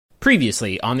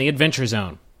Previously on the Adventure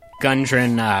Zone,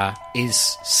 Gundren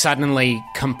is suddenly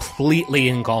completely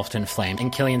engulfed in flame,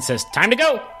 and Killian says, "Time to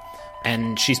go!"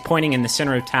 And she's pointing in the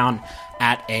center of town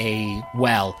at a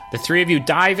well. The three of you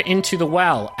dive into the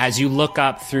well. As you look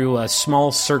up through a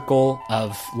small circle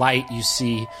of light, you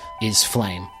see is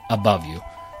flame above you.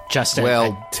 Just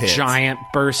a giant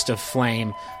burst of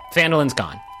flame. Phandolin's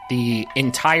gone. The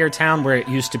entire town where it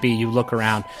used to be, you look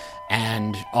around,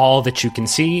 and all that you can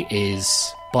see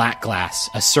is black glass,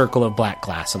 a circle of black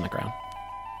glass on the ground.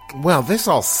 Well, this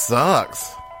all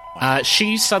sucks.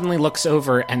 She suddenly looks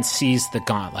over and sees the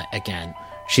gauntlet again.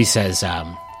 She says,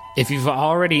 if you've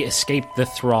already escaped the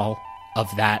thrall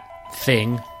of that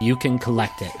thing, you can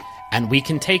collect it, and we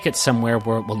can take it somewhere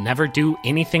where it will never do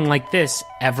anything like this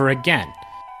ever again.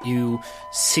 You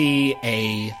see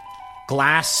a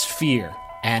glass sphere,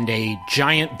 and a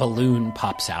giant balloon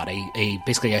pops out,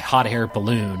 basically a hot air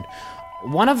balloon.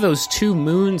 One of those two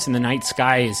moons in the night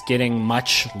sky is getting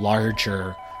much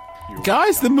larger.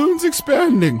 Guys, the moon's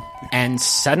expanding. And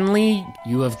suddenly,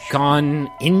 you have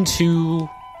gone into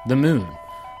the moon.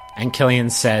 And Killian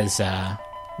says,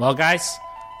 well, guys,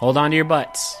 hold on to your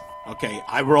butts. Okay,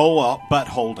 I roll up butt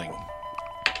holding.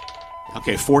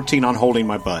 Okay, 14 on holding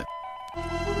my butt.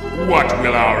 What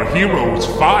will our heroes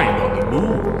find on the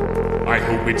moon? I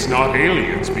hope it's not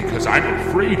aliens, because I'm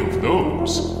afraid of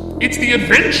those. It's the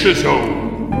Adventure Zone!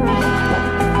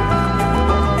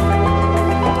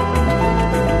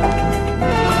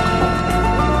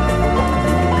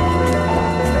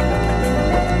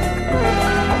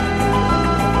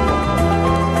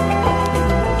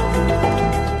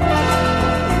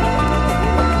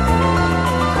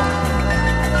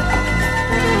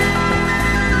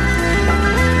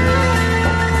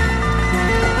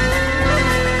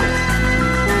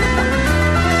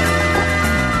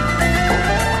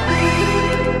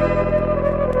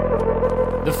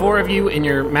 Four of you in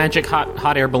your magic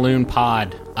hot air balloon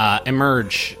pod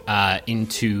emerge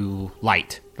into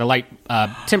light. The light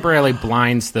temporarily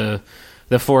blinds the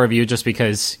four of you just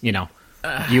because,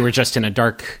 you were just in a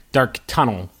dark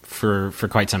tunnel for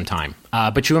quite some time.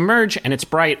 But you emerge and it's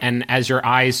bright, and as your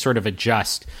eyes sort of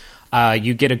adjust,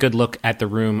 you get a good look at the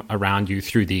room around you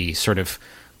through the sort of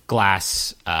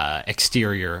glass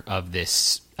exterior of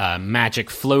this magic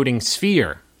floating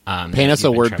sphere. Paint us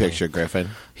a word picture, Griffin.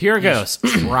 Here it goes.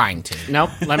 Trying to. Nope.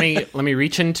 Let me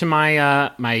reach into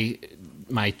my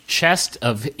my chest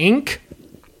of ink,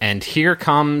 and here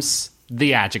comes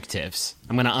the adjectives.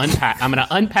 I'm gonna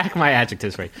unpack my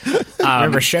adjectives for you.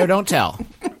 Remember, show don't tell.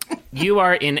 You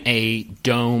are in a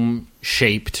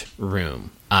dome-shaped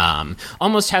room.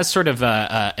 Almost has sort of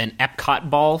an Epcot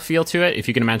ball feel to it. If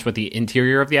you can imagine what the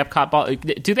interior of the Epcot ball.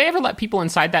 Do they ever let people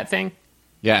inside that thing?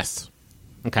 Yes.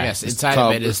 Okay. Yes, inside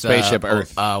of it is Spaceship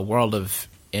Earth. World of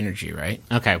energy, right?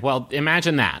 Okay, well,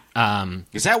 imagine that.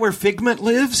 Is that where Figment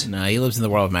lives? No, he lives in the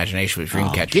world of imagination with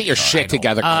Dreamcatcher. Get your shit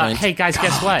together, Clint. Hey, guys,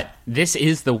 guess what? This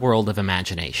is the world of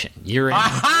imagination. You're in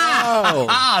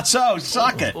So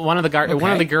suck it. one of the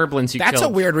Gerblins you That's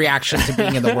killed. a weird reaction to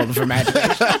being in the world of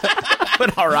imagination.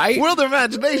 But all right. World of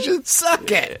imagination, suck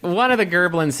it. One of the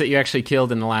Gerblins that you actually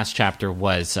killed in the last chapter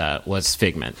was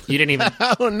Figment. You didn't even...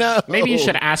 Oh, no. Maybe you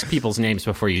should ask people's names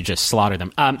before you just slaughter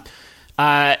them.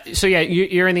 So yeah,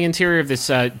 you're in the interior of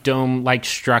this dome-like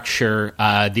structure.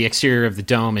 The exterior of the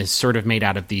dome is sort of made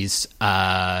out of these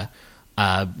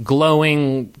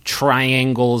glowing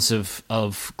triangles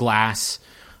of glass.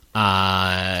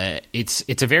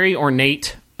 It's a very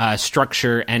ornate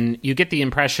structure, and you get the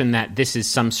impression that this is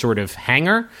some sort of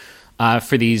hangar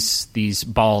for these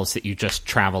balls that you just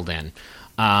traveled in.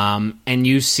 And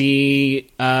you see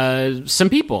some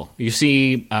people. You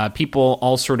see people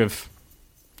all sort of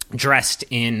dressed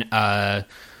in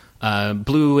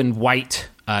blue and white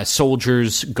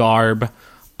soldier's garb.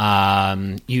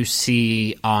 You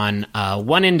see on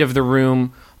one end of the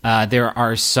room there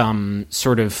are some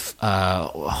sort of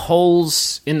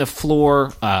holes in the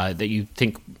floor that you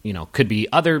think could be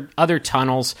other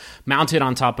tunnels. Mounted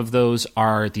on top of those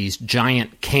are these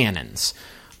giant cannons.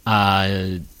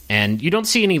 And you don't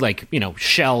see any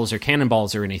shells or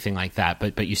cannonballs or anything like that,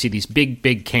 but you see these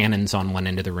big cannons on one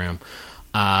end of the room.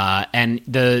 And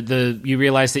you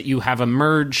realize that you have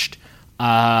emerged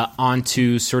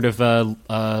onto sort of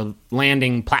a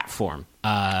landing platform.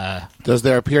 Does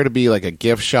there appear to be like a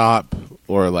gift shop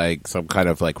or like some kind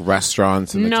of like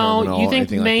restaurants in the terminal? No, you think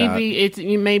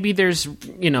maybe maybe there's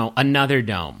another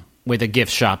dome with a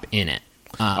gift shop in it.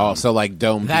 So like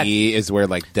Dome B is where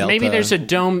like Delta. Maybe there's a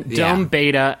Dome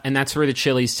Beta, and that's where the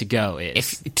Chili's to go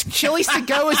is. Chili's to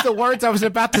go is the words I was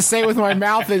about to say with my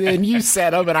mouth, and then you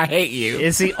said them, and I hate you.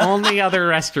 It's the only other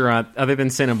restaurant other than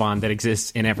Cinnabon that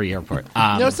exists in every airport.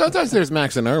 No, sometimes there's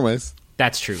Max and Irma's.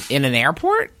 That's true. In an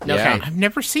airport? Yeah. Okay. I've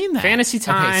never seen that. Fantasy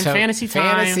time. Fantasy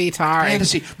Max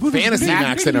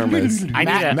and Irma's. I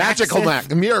need a Magical Max.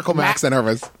 Miracle Max and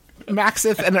Irma's.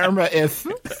 Maxith and Irma if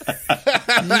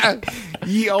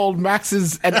ye old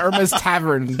Max's and Irma's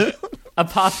tavern.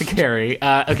 Apothecary.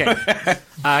 Okay.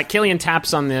 Killian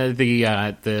taps on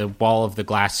the wall of the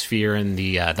glass sphere, and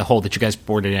the hole that you guys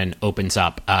boarded in opens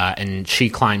up, and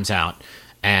she climbs out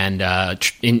and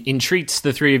entreats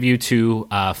the three of you to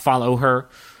follow her.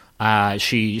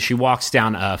 She walks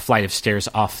down a flight of stairs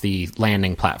off the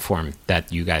landing platform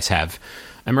that you guys have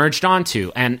emerged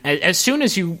onto, and as soon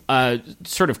as you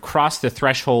sort of cross the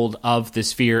threshold of the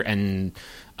sphere and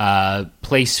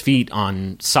place feet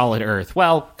on solid Earth,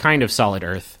 well, kind of solid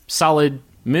Earth, solid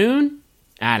moon,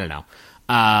 I don't know.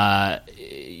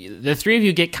 The three of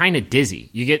you get kind of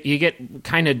dizzy. You get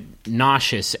kind of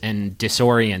nauseous and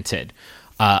disoriented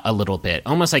a little bit,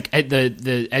 almost like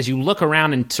as you look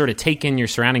around and sort of take in your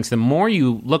surroundings. The more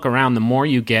you look around, the more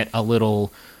you get a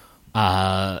little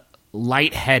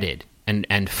lightheaded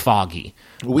and foggy.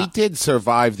 We did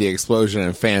survive the explosion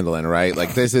in Phandalin, right?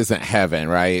 Like, this isn't heaven,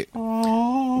 right?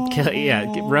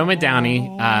 Yeah, Roma Downey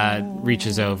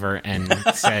reaches over and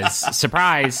says,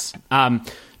 "Surprise!"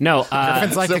 No,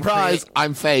 Griffin's like surprise!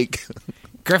 I'm fake.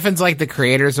 Griffin's like the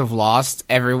creators of Lost.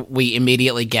 We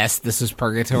immediately guessed this was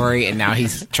purgatory, and now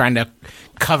he's trying to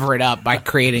cover it up by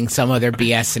creating some other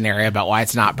BS scenario about why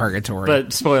it's not purgatory.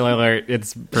 But spoiler alert,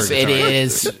 it's purgatory. It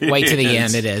is. Wait to the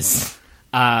end. It is.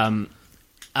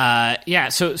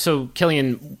 So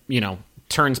Killian,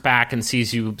 turns back and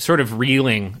sees you sort of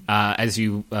reeling as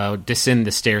you descend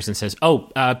the stairs and says,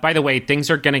 by the way,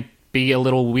 things are going to be a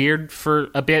little weird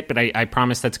for a bit, but I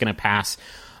promise that's going to pass.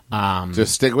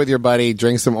 Just stick with your buddy,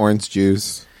 drink some orange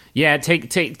juice. Yeah,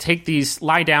 take these,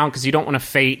 lie down, because you don't want to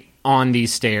fate on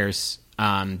these stairs.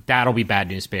 That'll be bad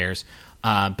news bears.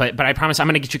 But I promise I'm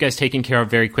going to get you guys taken care of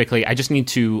very quickly. I just need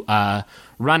to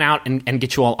run out and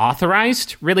get you all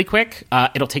authorized really quick.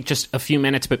 It'll take just a few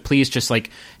minutes, but please just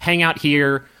hang out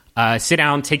here, sit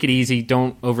down, take it easy,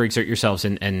 don't overexert yourselves,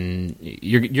 and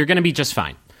you're going to be just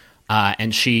fine.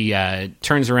 And she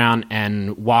turns around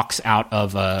and walks out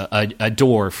of a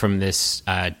door from this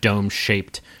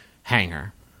dome-shaped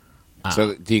hangar.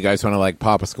 So do you guys want to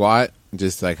pop a squat,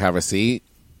 just have a seat?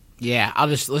 Yeah,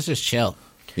 let's just chill.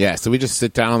 Yeah, so we just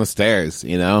sit down on the stairs,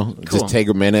 Cool. Just take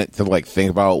a minute to think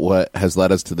about what has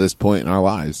led us to this point in our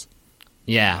lives.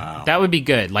 Yeah, Wow. That would be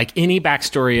good. Any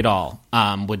backstory at all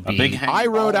would be. I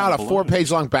wrote out a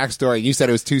 4-page long backstory. You said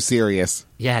it was too serious.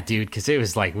 Yeah, dude, because it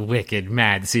was wicked,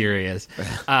 mad serious.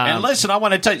 And listen, I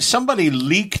want to tell you, somebody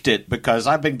leaked it because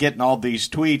I've been getting all these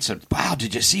tweets and, wow,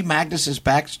 did you see Magnus's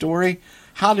backstory?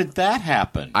 How did that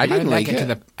happen? I didn't leak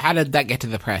it. How did that get to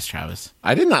the press, Travis?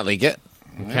 I did not leak it.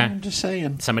 Okay. I'm just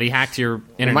saying. Somebody hacked your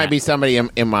internet. It might be somebody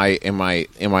in my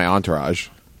entourage.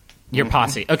 Your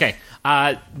posse. Okay.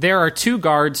 There are two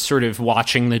guards sort of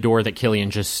watching the door that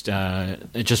Killian just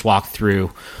walked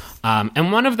through.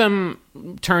 And one of them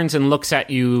turns and looks at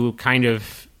you kind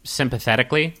of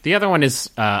sympathetically. The other one is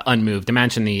unmoved.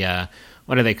 Imagine the,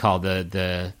 what are they called?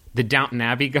 The Downton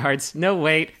Abbey guards. No,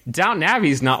 wait. Downton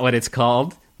Abbey's not what it's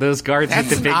called. Those guards That's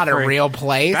with the big not a fur. real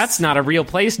place. That's not a real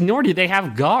place, nor do they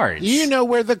have guards. You know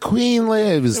where the Queen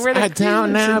lives, at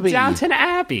Downton Abbey. Downton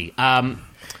Abbey.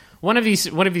 One of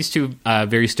these two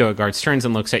very stoic guards turns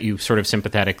and looks at you sort of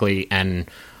sympathetically, and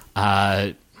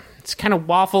it's kind of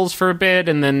waffles for a bit,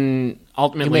 and then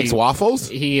ultimately He makes waffles?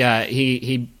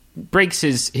 He breaks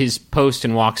his post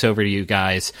and walks over to you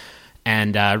guys,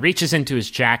 and reaches into his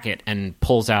jacket and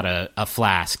pulls out a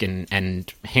flask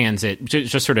and hands it,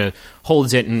 just sort of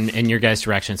holds it in your guys'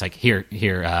 direction. It's here,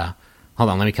 hold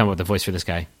on, let me come up with a voice for this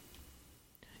guy.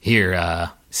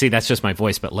 Here, see, that's just my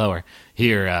voice, but lower.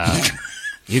 Here,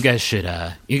 you guys should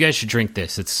drink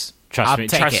this. It's trust me.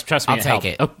 I'll take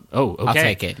it. Oh, okay. I'll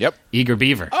take it. Yep. Eager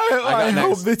beaver. I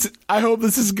hope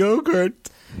this is Go-Gurt.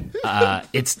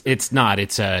 It's not.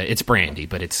 It's brandy,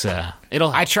 but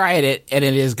it'll. I tried it, and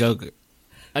it is Go-Gurt.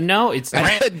 No, it's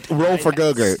Roll for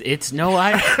Go-Gurt. It's no.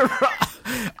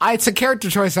 It's a character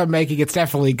choice I'm making. It's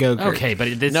definitely Go-Gurt. Okay, but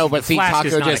But see, Flask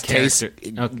is Taako not a just tastes.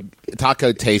 character. Okay.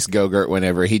 Taako tastes Go-Gurt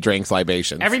whenever he drinks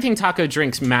libations. Everything Taako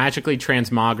drinks magically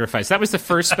transmogrifies. That was the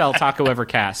first spell Taako ever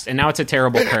cast, and now it's a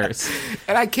terrible curse.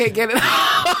 And I can't get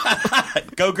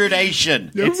it.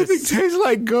 Go-Gurdation. Everything tastes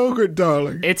like Go-Gurt,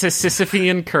 darling. It's a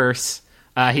Sisyphean curse.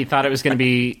 He thought it was going to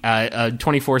be a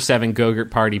 24/7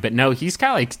 Go-Gurt party, but no, he's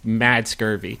kind of like mad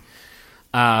scurvy.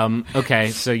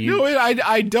 Okay, so you... No,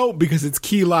 I don't, because it's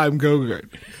key lime Go-Gurt.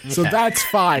 So that's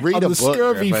fine. Read On a the book,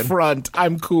 scurvy Griffin. front,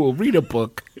 I'm cool. Read a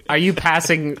book. Are you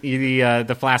passing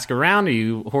the flask around? Are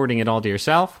you hoarding it all to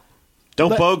yourself?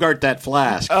 Don't bogart that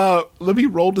flask. Let me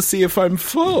roll to see if I'm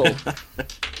full.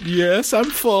 Yes, I'm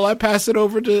full. I pass it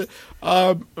over to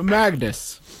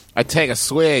Magnus. I take a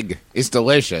swig. It's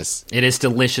delicious. It is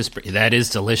delicious. That is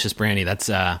delicious brandy. That's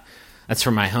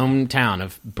from my hometown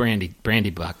of Brandy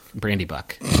Buck.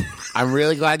 I'm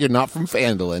really glad you're not from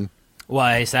Fandolin.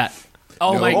 Why is that?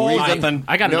 Oh, No reason.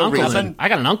 I got an No uncle. reason. I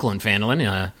got an uncle in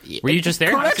Fandolin. Were you just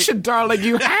there? Correction, darling.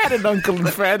 You had an uncle in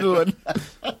Fandolin.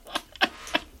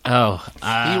 Oh,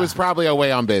 He was probably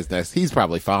away on business. He's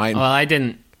probably fine. well, I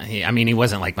didn't. He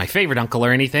wasn't like my favorite uncle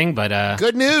or anything, but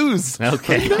Good news.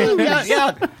 okay.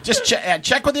 yeah. Just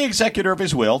check with the executor of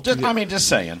his will. Just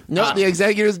saying. No, the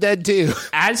executor's dead too.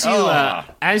 As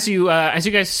you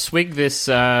guys swig this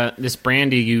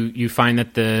brandy, you find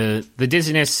that the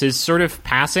dizziness is sort of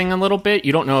passing a little bit.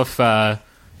 You don't know if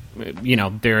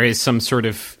there is some sort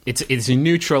of it's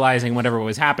neutralizing whatever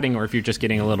was happening, or if you're just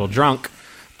getting a little drunk.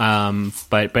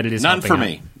 But it is None helping for out.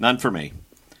 me. None for me.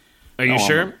 Are you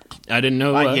sure? I didn't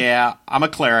know. Yeah, I'm a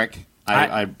cleric.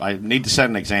 I need to set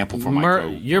an example for my crew.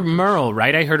 You're Merle,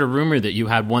 right? I heard a rumor that you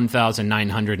had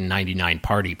 1,999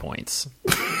 party points.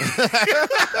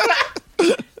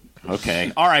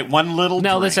 Okay. All right, one little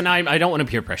No, drink. listen, I don't want to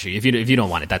peer pressure you. If you don't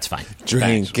want it, that's fine.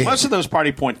 Drink. it. Most of those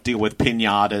party points deal with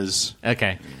pinatas.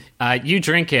 Okay. You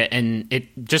drink it, and it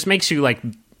just makes you, like,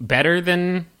 better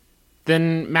than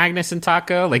Magnus and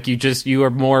Taako. Like, you are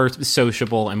more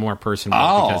sociable and more personable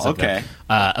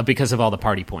because of all the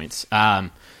party points.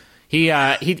 He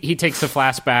takes the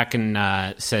flask back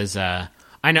and says,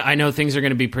 I know things are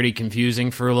going to be pretty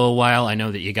confusing for a little while. I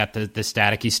know that you got the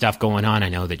staticky stuff going on. I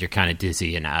know that you're kind of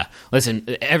dizzy. And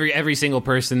listen, every single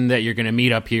person that you're going to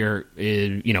meet up here,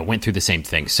 went through the same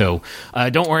thing. So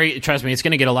don't worry. Trust me, it's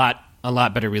going to get a lot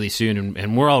better really soon.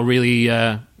 And we're all really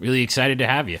excited to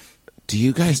have you. Do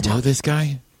you guys know this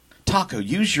guy? Taako,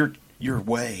 use your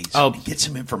ways. Oh. Get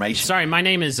some information. Sorry, my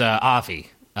name is Avi.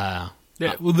 Yeah,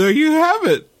 well, there you have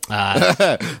it.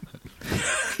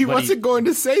 He wasn't going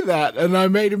to say that, and I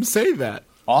made him say that.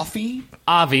 Offie?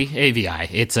 Avi, AVI.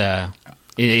 It's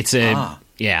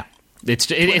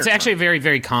actually a very,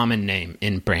 very common name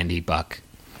in Brandy Buck.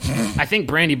 I think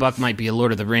Brandy Buck might be a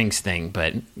Lord of the Rings thing,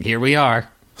 but here we are.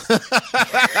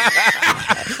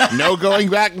 No going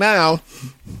back now.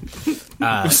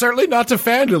 Certainly not to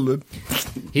Fandolin.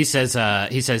 He says,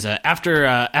 after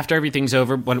everything's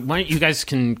over, why don't you guys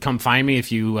can come find me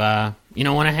if you want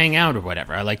to hang out or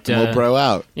whatever. I like to. We'll bro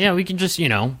out. Yeah, we can just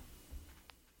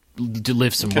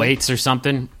lift some weights or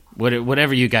something.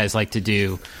 Whatever you guys like to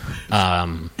do,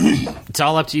 it's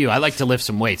all up to you. I like to lift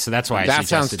some weights, so that's why That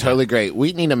sounds totally great.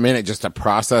 We need a minute just to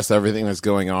process everything that's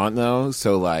going on, though.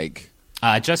 So, like,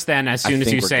 just then, as soon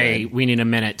as you say we need a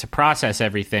minute to process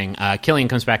everything, Killian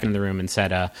comes back into the room and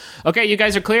said, "Okay, you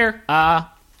guys are clear.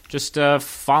 Just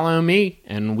follow me,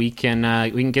 and we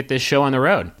can get this show on the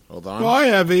road." hold on.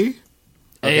 Bye, Evie.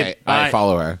 Okay, Hey, I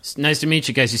follow her. It's nice to meet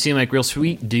you guys. You seem like real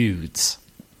sweet dudes.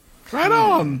 Right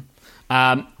on.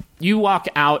 You walk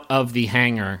out of the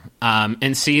hangar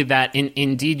and see that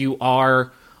indeed you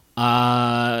are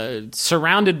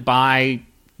surrounded by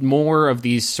more of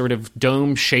these sort of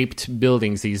dome-shaped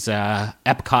buildings, these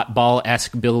Epcot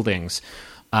ball-esque buildings.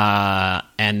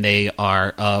 And they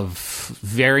are of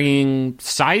varying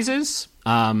sizes.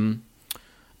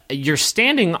 You're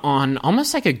standing on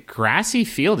almost like a grassy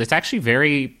field. It's actually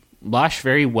very lush,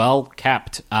 very well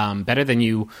kept, better than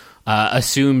you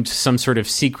assumed some sort of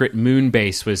secret moon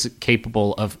base was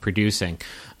capable of producing.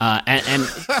 And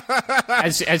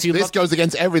as you This look, goes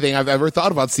against everything I've ever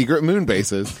thought about secret moon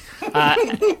bases.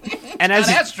 and as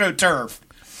AstroTurf.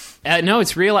 no,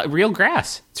 it's real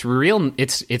grass. It's real.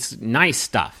 It's nice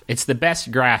stuff. It's the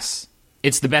best grass.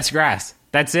 It's the best grass.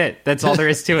 That's it. That's all there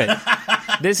is to it.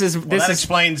 That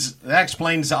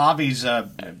explains Avi's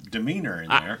demeanor in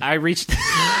there. I reached.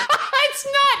 It's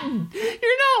not.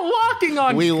 You're not walking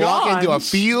on. We walk into a guns.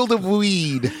 field of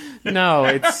weed. No,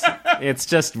 it's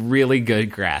just really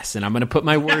good grass, and I'm gonna put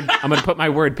my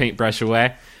word paintbrush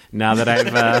away now that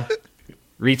I've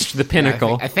reached the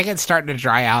pinnacle. I think it's starting to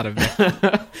dry out a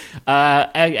bit.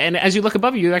 And as you look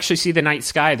above you actually see the night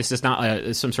sky. This is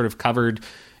not some sort of covered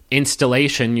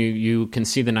installation. You can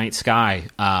see the night sky.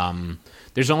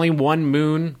 There's only one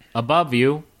moon above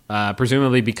you,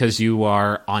 presumably because you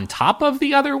are on top of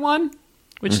the other one,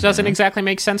 which doesn't exactly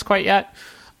make sense quite yet.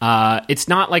 It's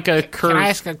not like a curve. Can I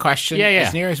ask a question? Yeah.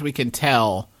 As near as we can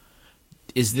tell,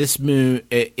 is this moon?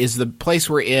 Is the place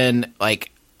we're in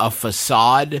like a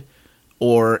facade,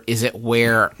 or is it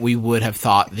where we would have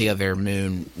thought the other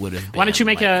moon would have been? Why don't you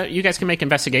you guys can make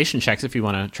investigation checks if you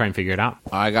want to try and figure it out.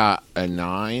 I got a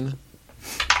 9.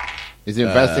 Is the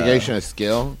investigation a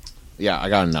skill? Yeah, I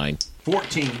got a 9.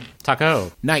 14.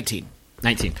 Taako. 19.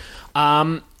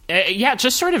 Yeah,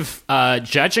 just sort of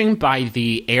judging by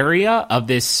the area of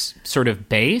this sort of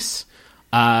base,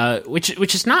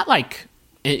 which is not like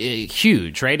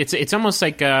huge, right? It's almost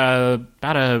like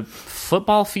about a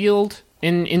football field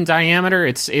in diameter.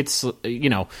 It's it's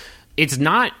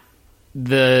not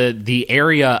the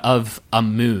area of a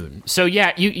moon. So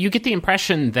yeah, you get the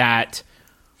impression that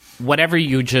whatever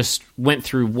you just went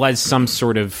through was some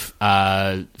sort of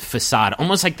facade,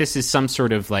 almost like this is some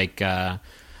sort of like I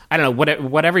don't know,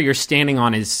 whatever you're standing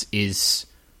on is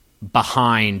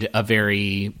behind a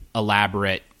very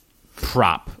elaborate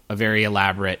prop, a very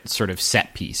elaborate sort of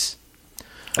set piece.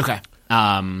 Okay.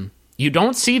 You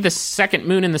don't see the second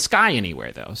moon in the sky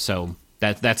anywhere, though, so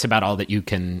that's about all that you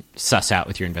can suss out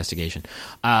with your investigation.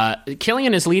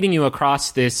 Killian is leading you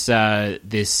across this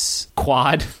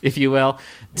quad, if you will,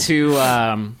 to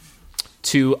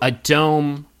a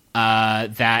dome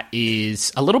that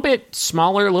is a little bit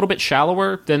smaller, a little bit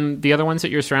shallower than the other ones that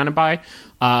you're surrounded by,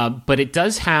 but it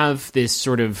does have this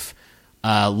sort of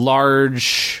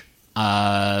large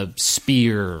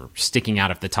spear sticking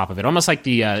out of the top of it, almost like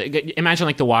imagine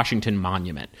like the Washington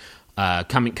Monument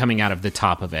coming out of the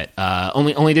top of it.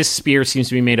 Only this spear seems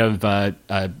to be made of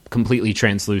a completely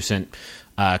translucent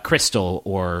crystal,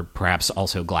 or perhaps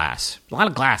also glass. A lot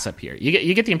of glass up here.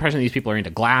 You get the impression these people are into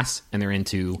glass, and they're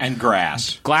into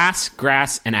grass,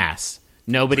 grass, and ass.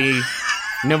 Nobody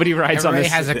rides on this. Everybody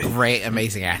has a great,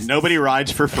 amazing ass. Nobody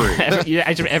rides for free.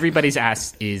 Everybody's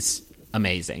ass is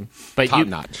amazing, but Top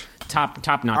notch.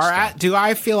 Top notch. Do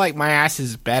I feel like my ass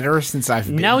is better since I've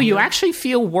been No, here? you actually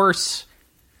feel worse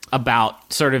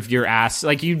about sort of your ass.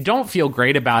 Like, you don't feel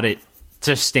great about it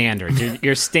to standard.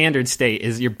 Your standard state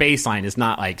is, your baseline is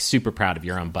not like super proud of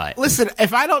your own butt. Listen,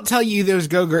 if I don't tell you there's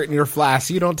Go-Gurt in your flask,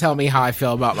 you don't tell me how I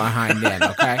feel about my hind end,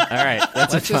 okay? All right.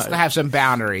 Let's just have some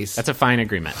boundaries. That's a fine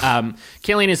agreement.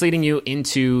 Killian is leading you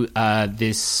into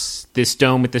this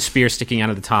dome with the spear sticking out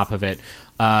of the top of it.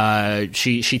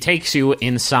 She takes you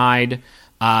inside,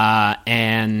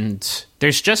 and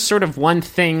there's just sort of one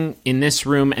thing in this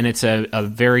room, and it's a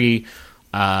very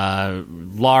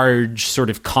large sort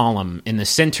of column in the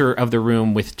center of the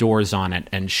room with doors on it.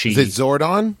 And Is it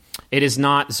Zordon? It is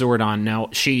not Zordon, no.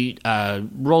 She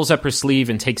rolls up her sleeve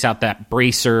and takes out that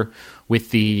bracer with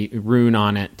the rune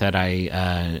on it that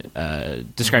I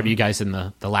described to you guys in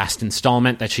the last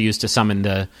installment, that she used to summon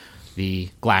the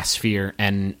glass sphere.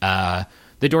 And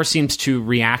the door seems to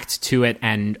react to it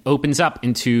and opens up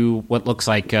into what looks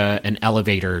like an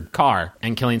elevator car.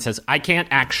 And Killian says, "I can't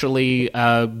actually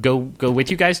go with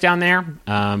you guys down there.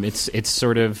 It's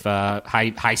sort of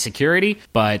high security,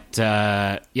 but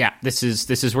yeah, this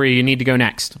is where you need to go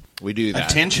next." We do that.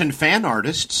 Attention fan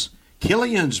artists,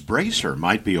 Killian's bracer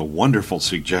might be a wonderful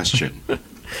suggestion.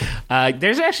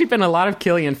 There's actually been a lot of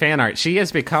Killian fan art. She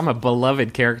has become a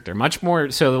beloved character, much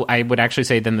more so, I would actually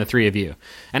say, than the three of you.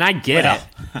 And I get it.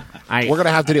 We're going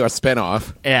to have to do a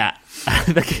spinoff. Yeah.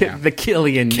 the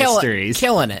Killian mysteries.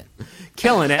 Killing it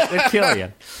with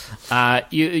Killian.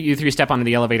 You three step onto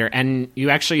the elevator, and you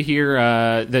actually hear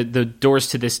the doors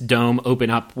to this dome open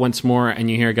up once more, and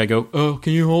you hear a guy go, "Oh,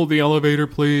 can you hold the elevator,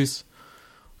 please?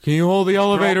 Can you hold the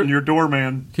elevator? Your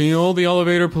doorman. Can you hold the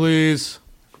elevator, please?"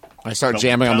 I start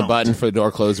jamming on the button for the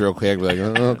door closed real quick. Be like,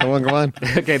 oh, come on.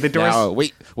 Okay, the doors. Now,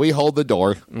 we hold the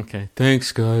door. Okay,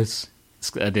 thanks, guys.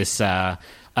 This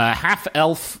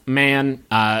half-elf man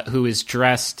who is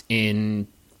dressed in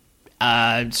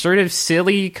sort of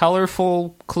silly,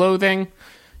 colorful clothing.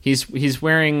 He's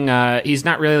wearing. He's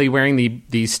not really wearing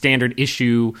the standard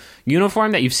issue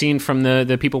uniform that you've seen from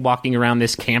the people walking around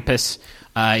this campus.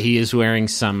 He is wearing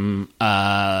some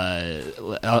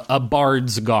a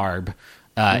bard's garb.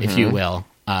 If you will,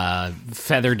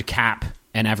 feathered cap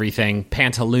and everything,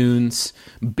 pantaloons,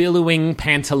 billowing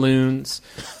pantaloons.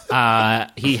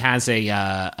 He has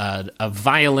a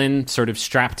violin sort of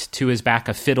strapped to his back,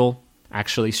 a fiddle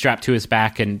actually strapped to his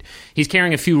back, and he's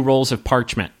carrying a few rolls of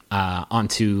parchment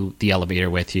onto the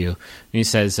elevator with you. And he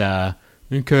says,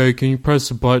 "Okay, can you press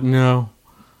the button now?"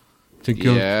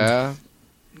 Yeah.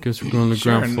 Guess we're going to the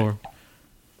ground floor.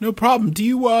 No problem. Do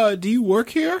you work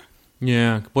here?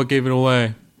 Yeah, what gave it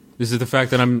away? Is it the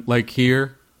fact that I'm, like,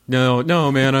 here? No,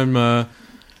 man, I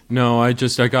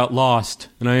got lost,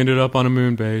 and I ended up on a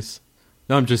moon base.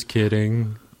 No, I'm just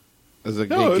kidding.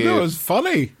 No, it was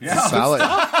funny. Yeah. Solid.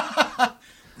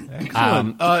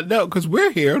 No, because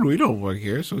we're here and we don't work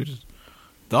here, so we just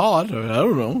thought. I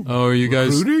don't know. Oh, are you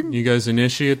Recruiting? guys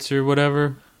initiates or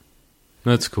whatever?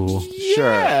 That's cool.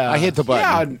 Sure. I hit the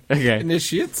button. Yeah, Okay.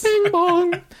 initiates. Bing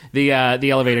bong. The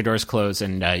elevator doors close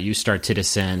and you start to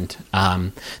descend.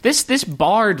 This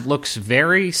bard looks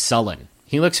very sullen.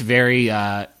 He looks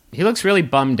really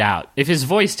bummed out. If his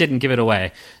voice didn't give it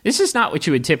away, this is not what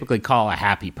you would typically call a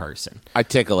happy person. I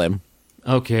tickle him.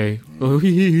 Okay.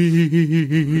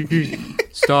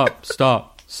 Stop.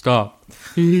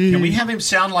 Can we have him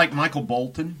sound like Michael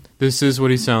Bolton? This is what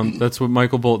he sounds. That's what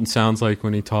Michael Bolton sounds like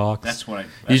when he talks. That's what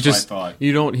I I thought.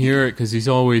 You don't hear it because he's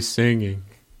always singing.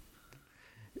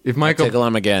 If Michael, Tickle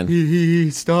him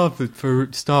again. stop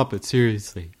it,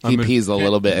 seriously. He pees a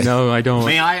little bit. No, I don't.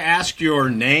 May I ask your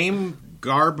name?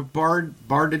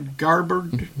 Barded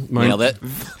Garbard? Nailed it.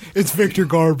 It's Victor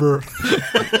Garber.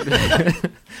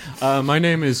 My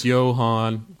name is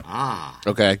Johan.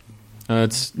 Okay.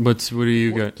 What do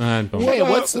you got? Hey,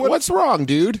 what's wrong,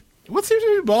 dude? What seems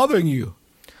to be bothering you?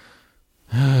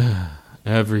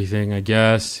 Everything, I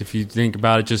guess. If you think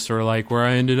about it, just sort of like where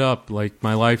I ended up, like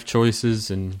my life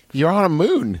choices, and You're on a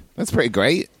moon. That's pretty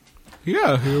great.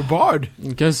 Yeah, you're a bard. I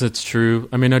guess that's true.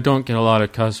 I mean, I don't get a lot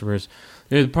of customers.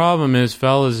 The problem is,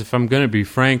 fellas, if I'm going to be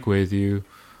frank with you,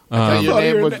 Your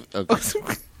name your was...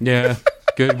 Okay. yeah,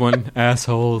 good one,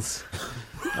 assholes.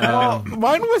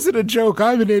 Mine wasn't a joke.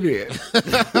 I'm an idiot.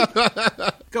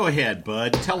 Go ahead,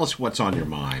 bud. Tell us what's on your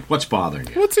mind. What's bothering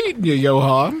you? What's eating you,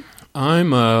 Johan?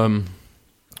 I'm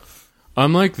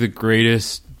like the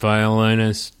greatest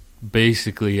violinist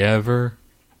basically ever.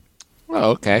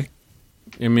 Oh, okay.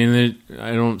 I mean,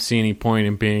 I don't see any point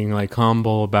in being like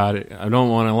humble about it. I don't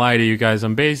want to lie to you guys.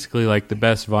 I'm basically like the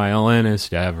best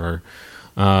violinist ever.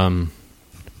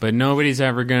 But nobody's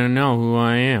ever going to know who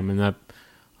I am. And that,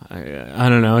 I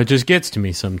don't know. It just gets to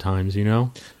me sometimes, you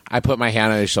know? I put my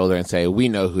hand on his shoulder and say, "We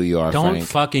know who you are, Don't Frank."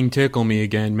 fucking tickle me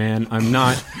again, man. I'm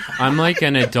not. I'm like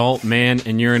an adult man,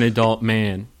 and you're an adult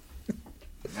man.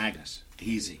 Magnus,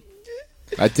 easy.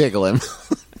 I tickle him.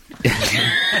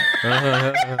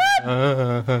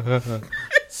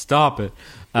 Stop it.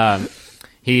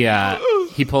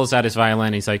 He pulls out his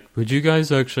violin. He's like, "Would you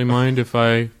guys actually mind if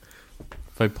I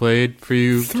played for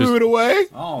you?" Threw it away?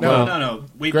 Oh, no.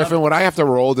 Griffin, would I have to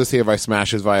roll to see if I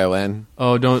smash his violin?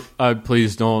 Oh, don't!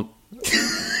 Please don't.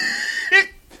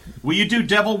 Will you do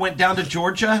Devil Went Down to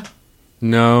Georgia?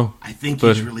 No. I think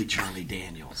But- he's really Charlie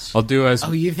Daniels. I'll do as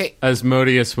you think?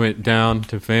 Asmodeus went down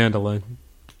to Phandalin.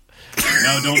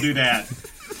 No, don't do that.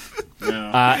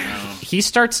 No. He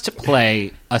starts to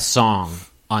play a song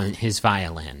on his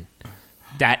violin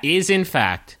that is, in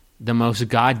fact, the most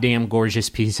goddamn gorgeous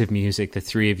piece of music the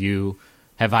three of you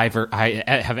have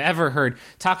ever heard.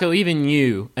 Taako, even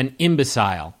you, an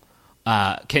imbecile,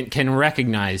 can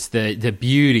recognize the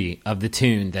beauty of the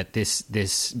tune that this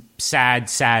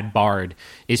sad bard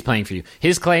is playing for you.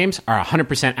 His claims are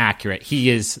 100% accurate. He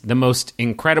is the most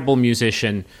incredible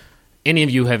musician any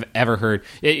of you have ever heard.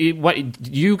 What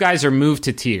you guys are moved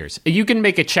to tears. You can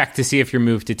make a check to see if you're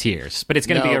moved to tears, but it's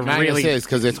going to be a Magnus really is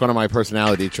because it's one of my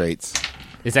personality traits.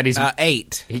 is that he's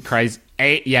 8. he cries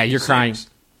 8. Yeah, you're crying.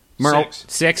 Merle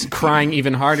 6 crying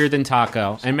even harder than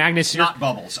Taako. And Magnus, Snot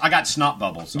bubbles. I got snot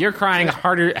bubbles. you're crying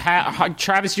harder.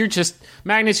 Travis,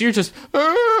 Magnus, you're just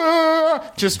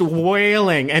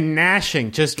wailing and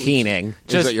gnashing, just Keening.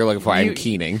 Just what you're looking for. I'm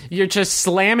keening. You're just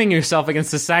slamming yourself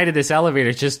against the side of this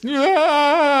elevator, just.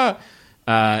 And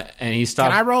he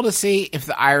stopped. Can I roll to see if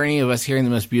the irony of us hearing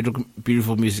the most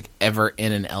beautiful music ever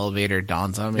in an elevator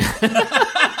dawns on me?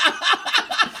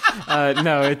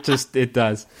 No, it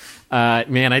does.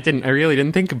 Man, I really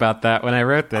didn't think about that when I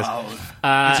wrote this.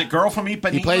 Is it Girl from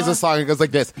Ipanema? He plays a song and goes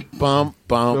like this: bum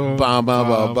bum bum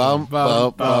bum bum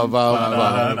bum bum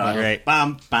bum. Great.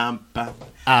 Bum, bum,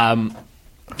 bum.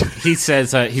 He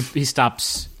says he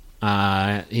stops.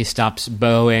 He stops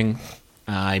bowing.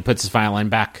 He puts his violin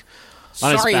back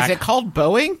on his Sorry, back. is it called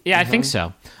bowing? Yeah, I think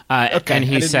so. Okay, and I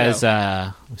he didn't says,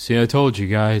 See, I told you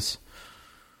guys.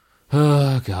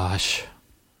 Oh gosh.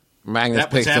 Magnus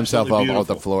That was picks himself up absolutely off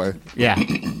the floor. yeah.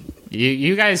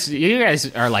 You guys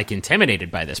are like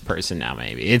intimidated by this person now.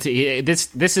 Maybe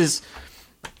it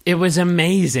was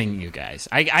amazing, you guys.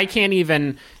 I can't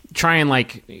even try and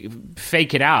like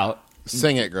fake it out.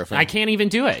 Sing it, Griffin. I can't even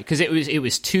do it because it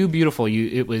was too beautiful.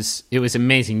 It was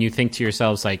amazing. You think to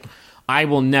yourselves like, I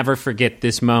will never forget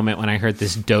this moment when I heard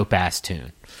this dope ass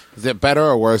tune. Is it better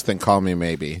or worse than Call Me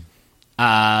Maybe?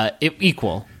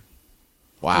 Equal.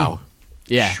 Wow.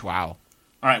 Yeah. Wow.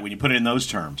 All right, when you put it in those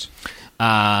terms.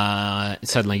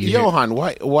 Suddenly you hear, Johan,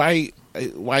 why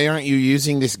why aren't you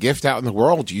using this gift out in the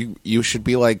world? You should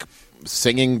be like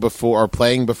singing before or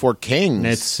playing before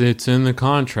kings. It's in the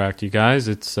contract, you guys.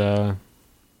 It's I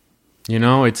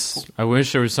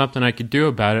wish there was something I could do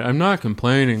about it. I'm not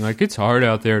complaining. Like, it's hard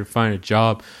out there to find a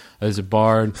job as a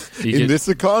bard. In this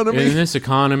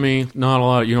economy, not a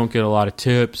lot. You don't get a lot of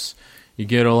tips. You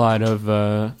get a lot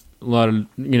of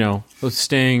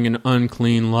staying in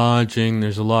unclean lodging.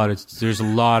 There's a lot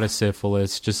of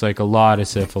syphilis, just like a lot of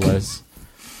syphilis.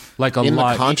 Like a in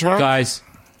lot, the contract? guys.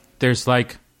 There's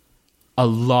like a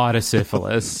lot of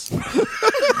syphilis.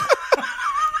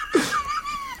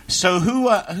 So who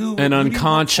an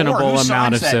unconscionable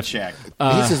amount of syphilis?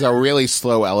 This is a really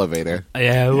slow elevator.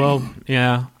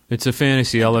 Yeah. It's a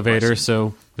fantasy elevator,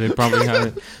 so they probably have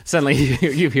it. Suddenly,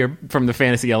 you hear from the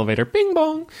fantasy elevator, "Bing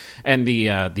bong," and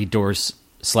the doors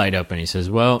slide open. He says,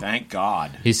 "Well, thank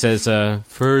God." He says,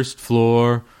 "First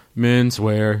floor,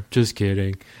 menswear." Just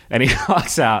kidding, and he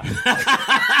walks out.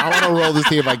 I want to roll to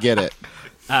see if I get it.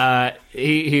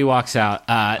 He walks out.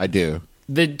 I do.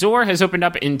 The door has opened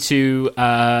up into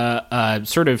a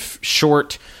sort of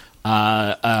short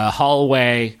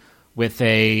hallway with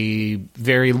a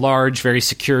very large, very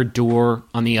secure door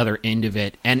on the other end of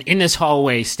it. And in this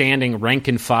hallway, standing rank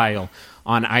and file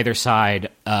on either side,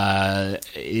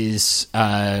 is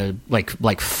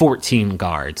like 14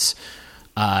 guards.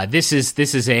 This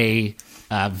is a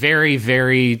very,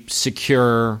 very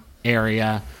secure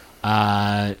area.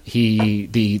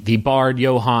 The bard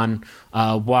Johann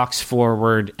walks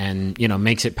forward and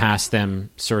makes it past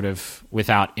them sort of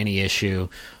without any issue.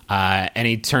 And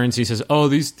he turns. He says, "Oh,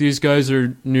 these guys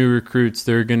are new recruits.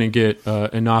 They're gonna get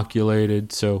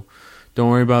inoculated, so don't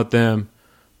worry about them."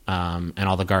 And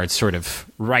all the guards sort of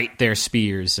right their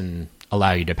spears and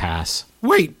allow you to pass.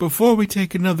 Wait, before we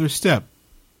take another step,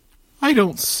 I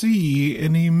don't see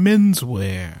any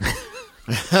menswear.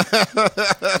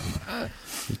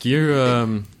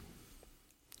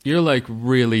 You're like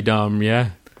really dumb,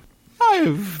 yeah?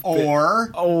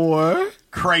 Or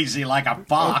crazy like a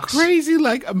fox. Maybe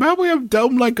I'm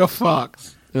dumb like a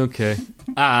fox. Okay.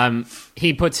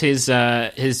 He puts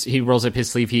he rolls up his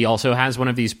sleeve. He also has one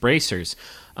of these bracers,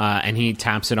 and he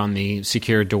taps it on the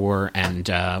secure door, and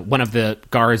one of the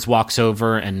guards walks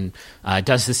over and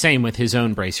does the same with his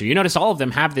own bracer. You notice all of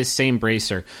them have this same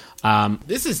bracer.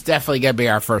 This is definitely going to be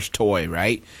our first toy,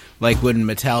 right? Like when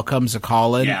Mattel comes a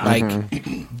calling,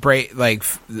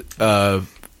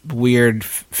 weird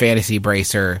fantasy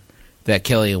bracer that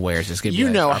Killian wears is going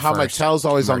to be. How Mattel's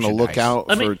always on the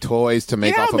lookout for toys to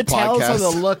make off of Mattel's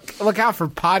podcasts. on the lookout for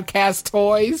podcast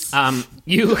toys.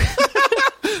 You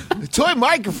Toy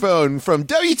microphone from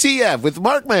WTF with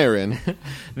Mark Maron.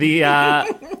 the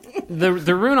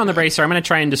rune on the bracer. I'm going to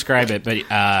try and describe it, but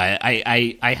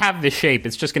I have the shape.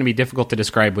 It's just going to be difficult to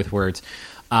describe with words.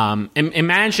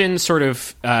 Imagine sort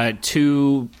of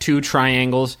two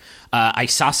triangles,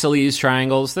 isosceles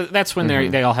triangles. That's when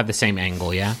they all have the same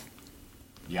angle. Yeah.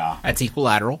 Yeah. That's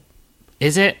equilateral.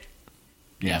 Is it?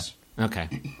 Yes. Okay.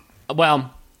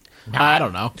 Well, I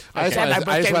don't know. I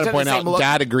just want to point out,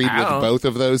 Dad agreed with both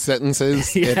of those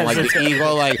sentences. Yes. And the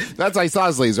eagle, that's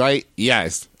isosceles, right?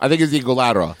 Yes. I think it's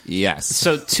equilateral. Yes.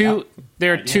 So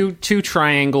there are two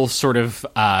triangles sort of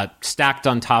stacked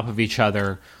on top of each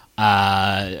other.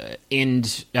 Point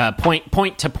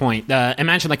to point.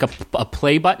 Imagine like a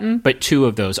play button, but two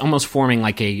of those, almost forming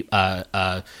like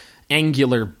a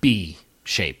angular B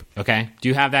shape. Okay, do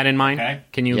you have that in mind? Okay.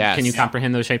 Can you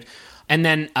comprehend those shapes? And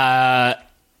then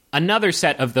another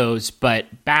set of those, but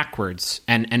backwards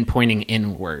and pointing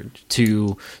inward.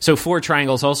 So four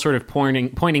triangles, all sort of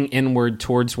pointing inward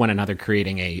towards one another,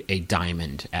 creating a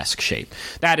diamond-esque shape.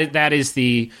 That is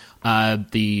the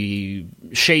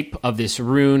shape of this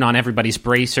rune on everybody's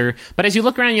bracer. But as you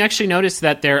look around, you actually notice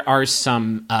that there are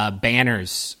some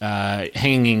banners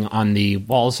hanging on the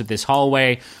walls of this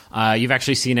hallway. You've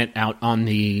actually seen it out on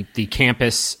the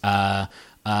campus that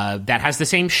has the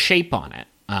same shape on it.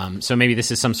 So maybe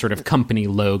this is some sort of company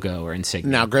logo or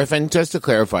insignia. Now, Griffin, just to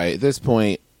clarify, at this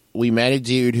point, we met a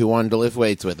dude who wanted to lift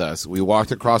weights with us. We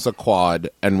walked across a quad,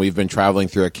 and we've been traveling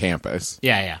through a campus.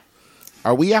 Yeah.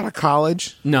 Are we out of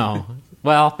college? No.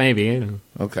 Well, maybe.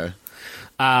 Okay.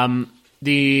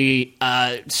 The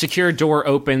secure door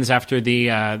opens after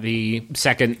the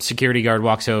second security guard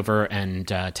walks over and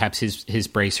taps his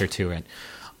bracer to it.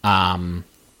 And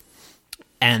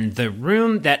the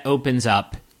room that opens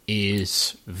up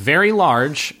is very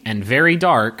large and very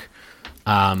dark,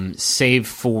 save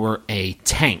for a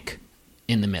tank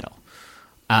in the middle.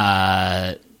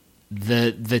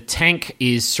 The tank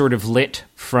is sort of lit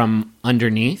from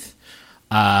underneath,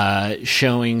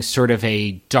 showing sort of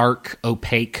a dark,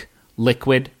 opaque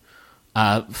liquid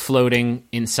floating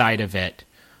inside of it,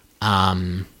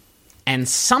 and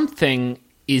something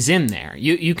is in there.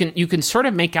 You can sort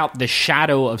of make out the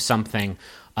shadow of something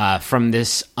from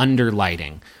this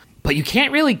underlighting, but you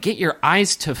can't really get your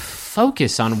eyes to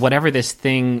focus on whatever this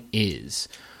thing is.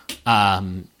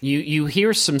 You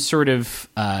hear some sort of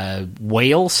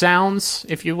whale sounds,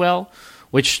 if you will,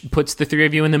 which puts the three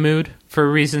of you in the mood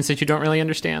for reasons that you don't really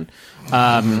understand.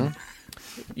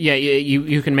 Yeah,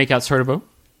 you can make out sort of a...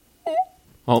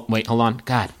 Oh, wait, hold on.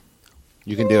 God.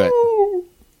 You can do it.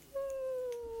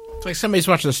 It's like somebody's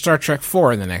watching Star Trek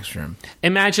IV in the next room.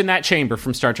 Imagine that chamber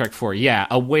from Star Trek IV. Yeah,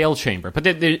 a whale chamber. But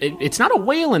it's not a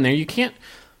whale in there. You can't...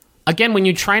 Again, when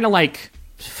you try to, like,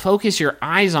 focus your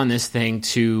eyes on this thing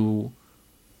to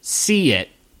see it,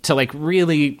 to, like,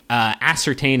 really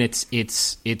ascertain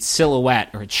its silhouette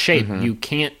or its shape, you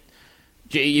can't...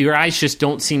 Your eyes just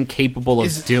don't seem capable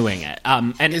of doing it.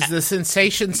 And is the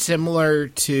sensation similar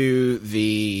to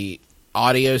the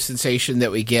audio sensation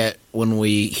that we get when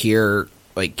we hear,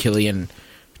 like, Killian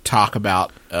talk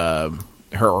about her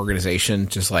organization,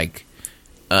 just like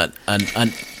an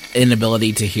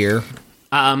inability to hear?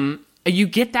 You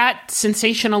get that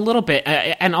sensation a little bit,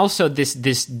 and also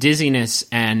this dizziness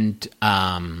and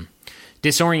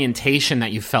disorientation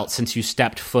that you felt since you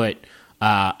stepped foot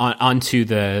onto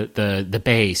the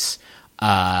base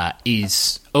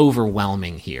is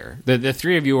overwhelming here. The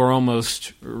three of you are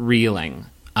almost reeling.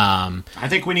 I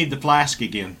think we need the flask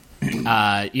again.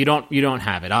 You don't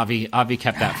have it. Avi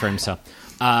kept that for himself.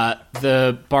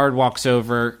 The bard walks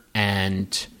over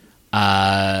and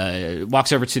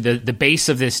walks over to the base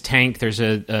of this tank. There's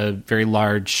a very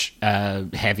large,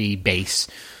 heavy base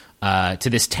to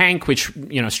this tank, which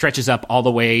stretches up all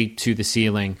the way to the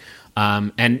ceiling.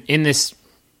 And in this,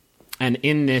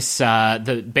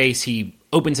 the base, he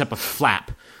opens up a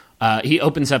flap. He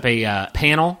opens up a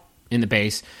panel in the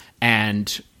base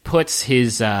and puts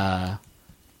his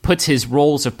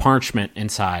rolls of parchment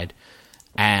inside,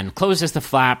 and closes the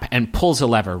flap and pulls a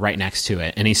lever right next to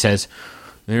it. And he says,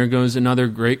 "There goes another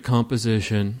great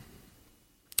composition."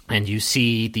 And you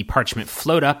see the parchment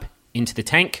float up into the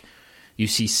tank. You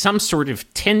see some sort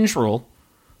of tendril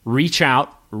reach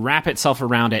out, wrap itself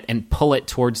around it, and pull it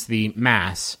towards the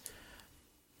mass.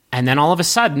 And then all of a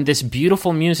sudden, this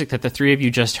beautiful music that the three of you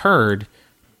just heard,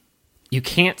 you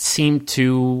can't seem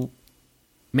to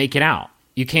make it out.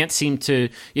 You can't seem to...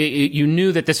 You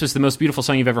knew that this was the most beautiful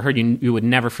song you've ever heard. You would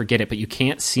never forget it, but you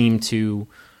can't seem to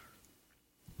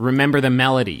remember the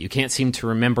melody. You can't seem to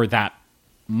remember that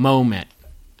moment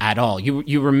at all.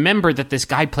 You remember that this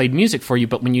guy played music for you,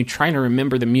 but when you try to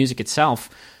remember the music itself,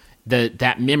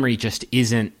 that memory just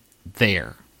isn't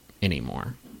there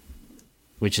anymore,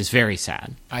 which is very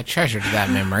sad. I treasured that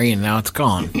memory, and now it's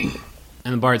gone.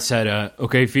 And the bard said,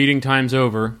 okay, feeding time's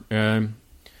over.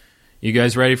 You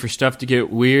guys ready for stuff to get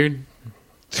weird?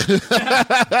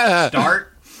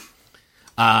 Start.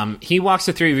 He walks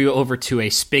the three of you over to a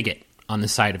spigot on the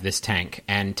side of this tank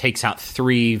and takes out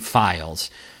 3 files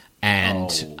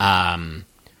and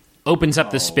opens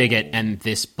up the spigot, and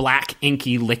this black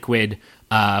inky liquid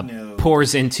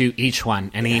pours into each one,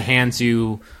 and he hands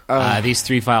you these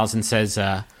 3 files and says,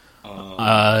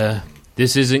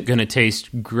 this isn't going to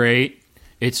taste great.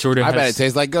 It sort of I bet it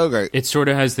tastes like Go-Gurt. It sort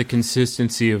of has the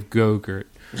consistency of Go-Gurt.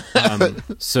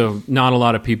 So not a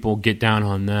lot of people get down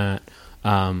on that.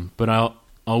 But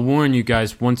I'll warn you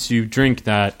guys, once you drink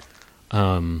that,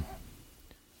 there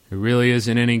really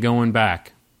isn't any going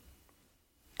back.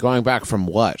 Going back from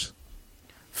what?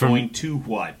 Going to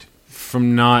what?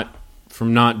 From not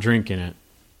drinking it.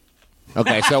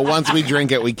 Okay, so once we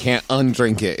drink it, we can't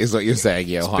undrink it, is what you're saying,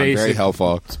 Johan. Very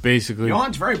helpful. It's basically...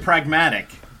 Johan's very pragmatic.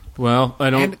 Well,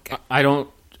 I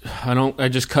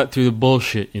just cut through the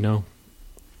bullshit,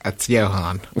 That's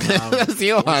Johan. That's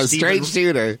Johan, straight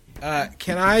shooter.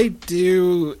 Can I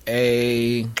do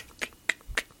a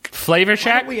flavor Why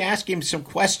check? don't we ask him some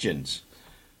questions?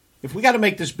 If we got to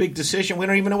make this big decision, we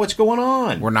don't even know what's going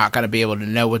on. We're not going to be able to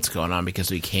know what's going on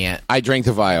because we can't. I drank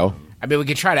the vial. I mean, we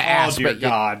could try to ask, dear but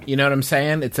God. You know what I'm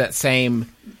saying? It's that same.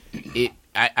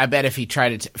 I bet if he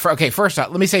tried to. Okay, first off,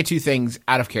 let me say 2 things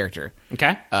out of character.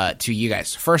 Okay. To you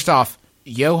guys. First off,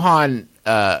 Johan.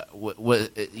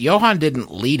 Johan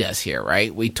didn't lead us here,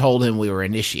 right? We told him we were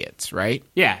initiates, right?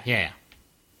 Yeah.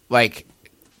 Like,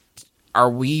 are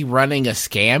we running a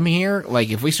scam here? Like,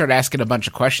 if we start asking a bunch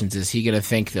of questions, is he going to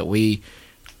think that we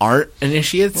aren't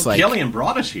initiates? Well, like, Killian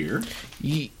brought us here.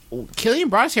 Killian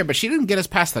brought us here, but she didn't get us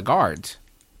past the guards.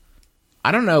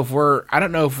 I don't know if we're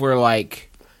like.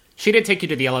 She did take you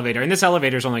to the elevator, and this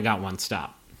elevator's only got 1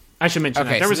 stop. I should mention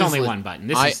that. There was only 1 button.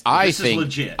 This is I this is think,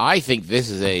 legit. I think this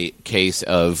is a case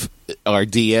of our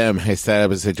DM has set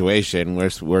up a situation where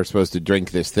we're supposed to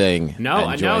drink this thing.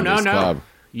 No. Club.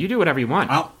 You do whatever you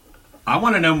want. I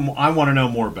want to know. I want to know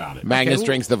more about it. Magnus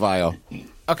drinks the vial.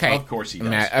 Okay. Of course he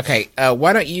does. Okay.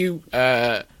 Why don't you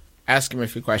ask him a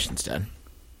few questions, then?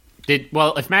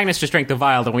 If Magnus just drank the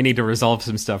vial, then we need to resolve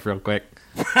some stuff real quick.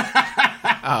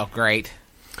 Oh, great.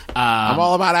 I'm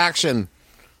all about action.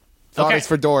 Thought it's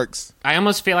for dorks. I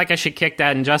almost feel like I should kick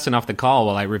Dad and Justin off the call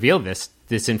while I reveal this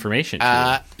information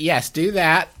to you. Yes, do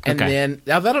that, and then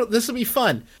this will be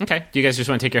fun. Okay. Do you guys just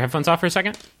want to take your headphones off for a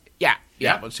second? Yeah.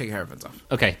 Let's take your headphones off.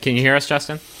 Okay. Can you hear us,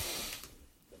 Justin?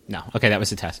 No. Okay, that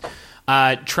was a test.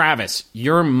 Travis,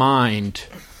 your mind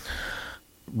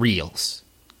reels.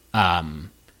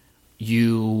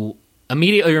 You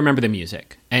immediately remember the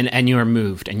music, and you are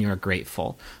moved, and you are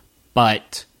grateful.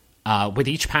 But with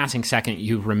each passing second,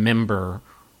 you remember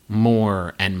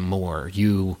more and more.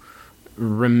 You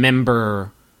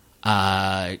remember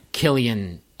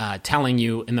Killian telling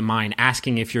you in the mine,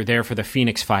 asking if you're there for the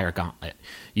Phoenix Fire Gauntlet.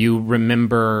 You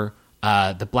remember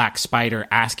the Black Spider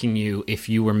asking you if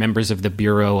you were members of the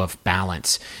Bureau of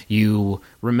Balance. You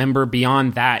remember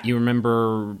beyond that. You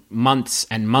remember months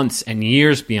and months and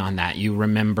years beyond that. You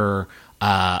remember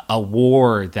a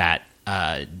war that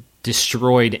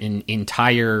destroyed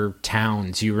entire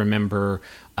towns. You remember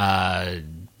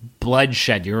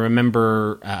bloodshed. You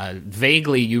remember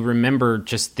vaguely. You remember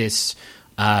just this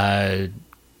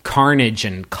carnage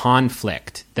and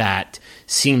conflict that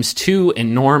seems too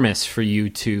enormous for you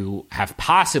to have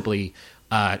possibly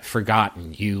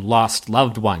forgotten. You lost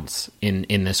loved ones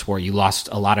in this war. You lost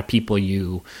a lot of people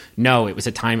you know. It was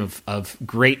a time of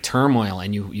great turmoil,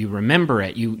 and you remember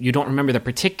it. You don't remember the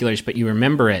particulars, but you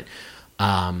remember it.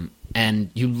 And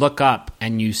you look up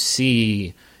and you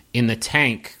see in the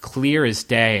tank, clear as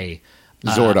day,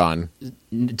 Zordon.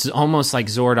 It's almost like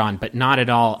Zordon, but not at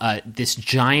all. This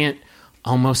giant,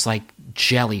 almost like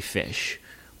jellyfish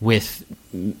with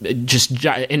just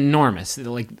enormous.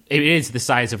 Like it is the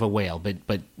size of a whale,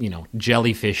 but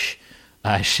jellyfish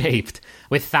shaped,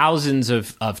 with thousands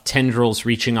of tendrils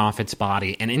reaching off its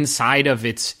body, and inside of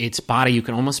its body, you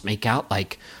can almost make out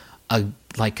like a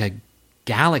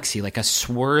galaxy, like a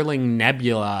swirling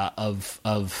nebula of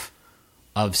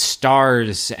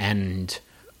stars and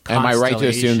Am I right to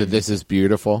assume that this is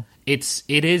beautiful? It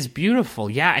is beautiful.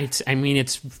 Yeah,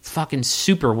 it's fucking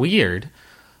super weird.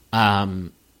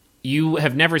 You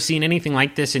have never seen anything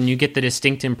like this, and you get the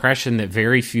distinct impression that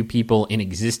very few people in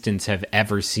existence have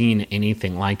ever seen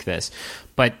anything like this.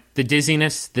 But the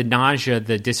dizziness, the nausea,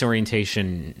 the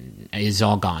disorientation is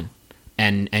all gone,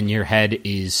 and your head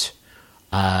is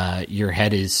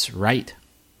right.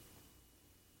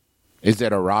 Is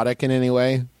it erotic in any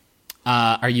way?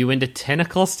 Are you into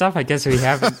tentacle stuff? I guess we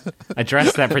haven't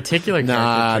addressed that particular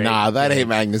character. Nah, that ain't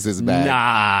Magnus's bag.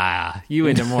 Nah, you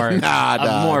into more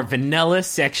a more vanilla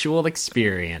sexual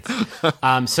experience.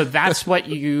 So that's what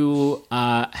you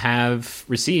have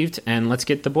received, and let's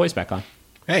get the boys back on.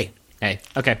 Hey,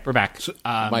 okay, we're back.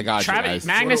 My God, Travis,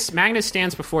 guys. Magnus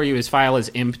stands before you. His vial is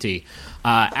empty.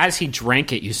 As he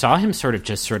drank it, you saw him sort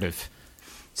of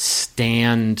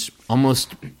stand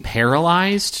almost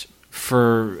paralyzed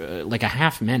for like a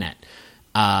half minute,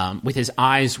 with his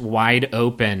eyes wide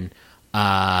open.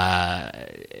 But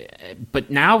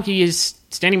now he is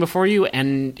standing before you,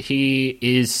 and he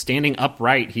is standing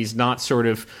upright. He's not sort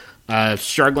of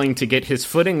struggling to get his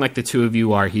footing like the two of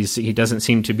you are. He doesn't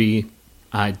seem to be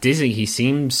dizzy. He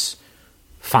seems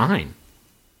fine.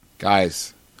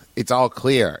 Guys, it's all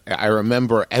clear. I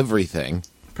remember everything.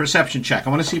 Perception check. I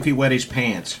want to see if he wet his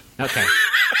pants. Okay.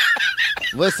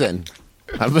 Listen,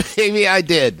 maybe I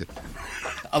did.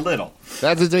 A little.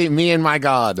 That's between me and my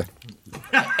God.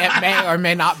 It may or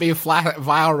may not be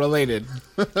vial related.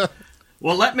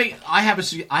 Well, I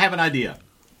have an idea.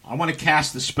 I want to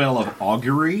cast the spell of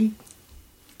augury.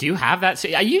 Do you have that?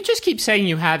 You just keep saying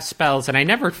you have spells, and I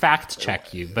never fact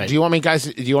check you. But do you want me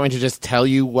to just tell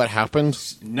you what happened?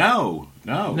 No.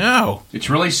 It's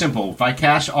really simple. If I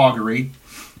cast augury,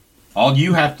 all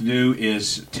you have to do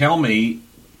is tell me.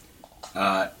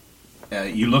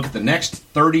 You look at the next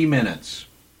 30 minutes,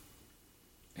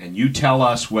 and you tell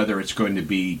us whether it's going to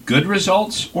be good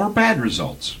results or bad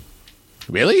results.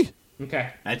 Really?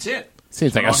 Okay. That's it.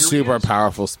 Seems like a super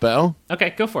powerful spell. Okay,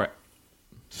 go for it.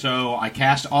 So I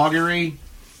cast augury.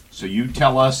 So you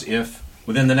tell us if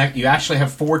within the next... You actually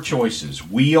have 4 choices.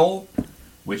 Weal,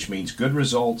 which means good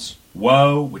results.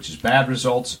 Woe, which is bad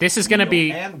results. This is going to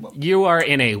be... You are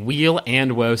in a weal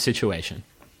and woe situation.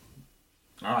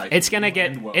 All right. It's gonna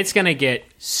get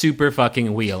super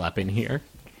fucking wheel up in here.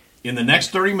 In the next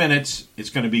 30 minutes,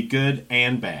 it's going to be good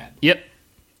and bad. Yep.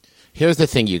 Here's the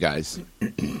thing, you guys.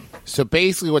 So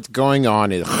basically what's going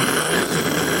on is...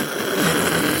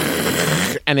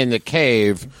 And in the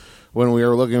cave, when we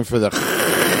were looking for the...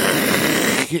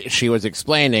 She was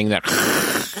explaining that...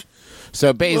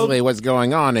 So basically what's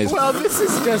going on is... Well, this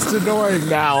is just annoying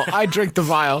now. I drink the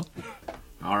vial.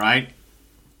 All right.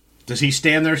 Does he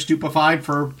stand there stupefied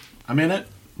for a minute?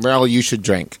 Well, you should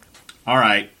drink. All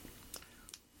right.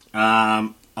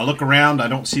 I look around. I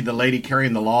don't see the lady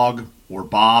carrying the log or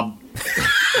Bob.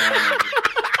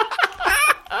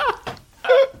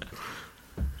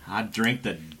 I drink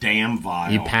the damn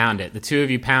vial. You pound it. The two of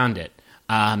you pound it.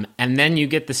 And then you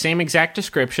get the same exact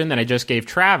description that I just gave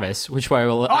Travis, which I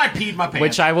will... I peed my pants.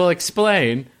 Which I will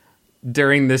explain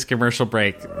during this commercial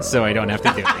break, so I don't have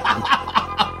to do it.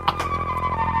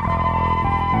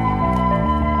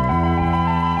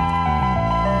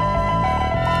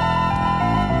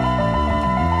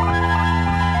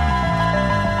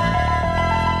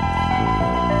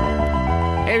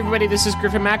 Hey everybody, this is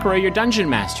Griffin McElroy, your Dungeon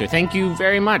Master. Thank you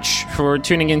very much for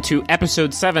tuning into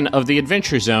Episode 7 of The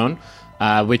Adventure Zone,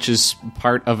 which is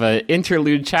part of an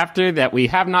interlude chapter that we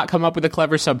have not come up with a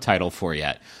clever subtitle for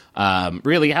yet.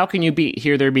 Really, how can you beat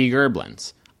Here There Be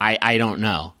Gerblins? I don't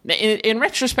know. In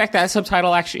retrospect, that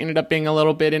subtitle actually ended up being a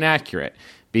little bit inaccurate,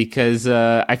 because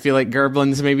I feel like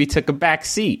Gerblins maybe took a back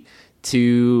seat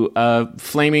to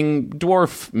flaming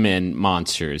dwarf men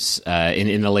monsters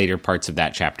in the later parts of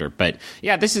that chapter. But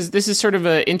yeah, this is sort of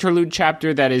an interlude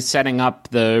chapter that is setting up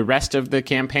the rest of the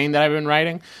campaign that I've been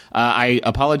writing. I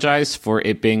apologize for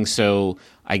it being so,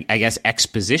 I guess,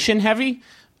 exposition heavy,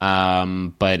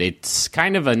 but it's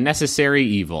kind of a necessary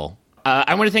evil.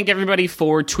 I want to thank everybody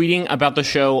for tweeting about the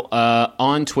show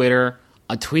on Twitter.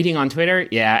 Tweeting on Twitter?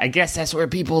 Yeah, I guess that's where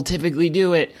people typically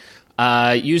do it.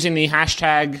 Using the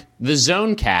hashtag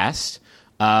TheZonecast.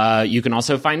 You can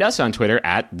also find us on Twitter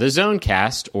at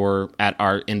TheZonecast or at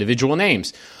our individual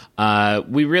names.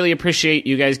 We really appreciate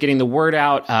you guys getting the word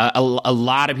out. A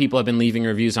lot of people have been leaving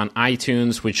reviews on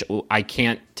iTunes, which I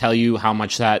can't tell you how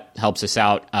much that helps us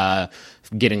out,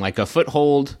 getting like a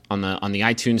foothold on the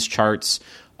iTunes charts.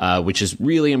 Which is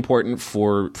really important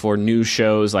for new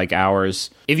shows like ours.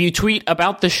 If you tweet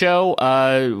about the show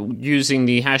using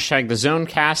the hashtag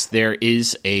TheZonecast, there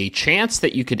is a chance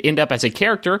that you could end up as a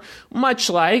character, much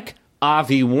like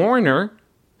Avi Warner,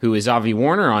 who is Avi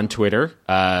Warner on Twitter,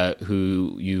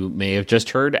 who you may have just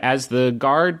heard as the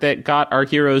guard that got our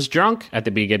heroes drunk at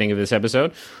the beginning of this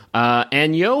episode,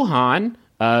 and Johan,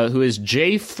 who is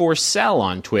Jay Forsell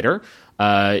on Twitter,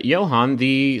 Johan,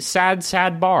 the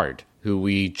sad bard, who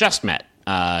we just met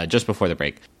just before the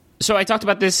break. So I talked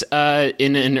about this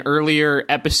in an earlier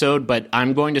episode, but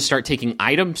I'm going to start taking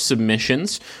item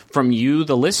submissions from you,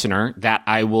 the listener, that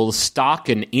I will stock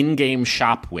an in-game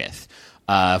shop with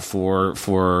for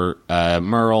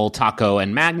Merle, Taako,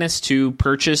 and Magnus to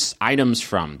purchase items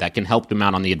from that can help them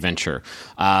out on the adventure.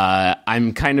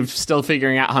 I'm kind of still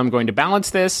figuring out how I'm going to balance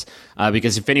this,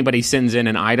 because if anybody sends in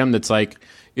an item that's like,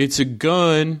 it's a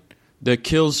gun that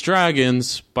kills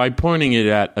dragons by pointing it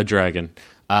at a dragon,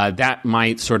 that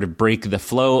might sort of break the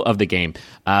flow of the game.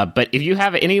 But if you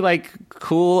have any like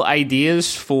cool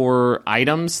ideas for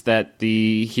items that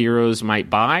the heroes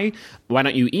might buy, why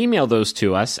don't you email those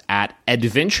to us at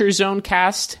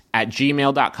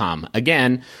adventurezonecast@gmail.com.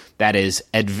 Again, that is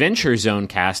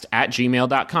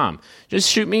adventurezonecast@gmail.com. Just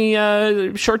shoot me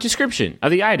a short description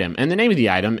of the item and the name of the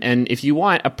item, and if you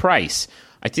want, a price.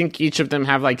 I think each of them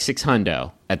have like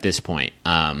 $600 at this point.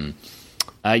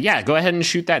 Yeah, go ahead and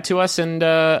shoot that to us, and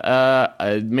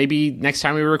maybe next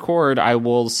time we record, I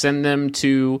will send them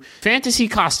to Fantasy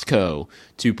Costco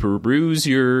to peruse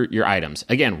your items.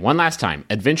 Again, one last time,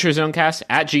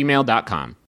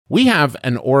 adventurezonecast@gmail.com. We have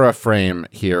an aura frame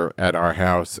here at our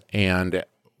house, and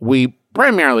we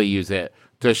primarily use it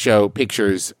to show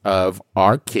pictures of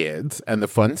our kids and the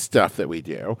fun stuff that we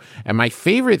do. And my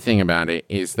favorite thing about it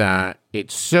is that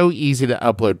it's so easy to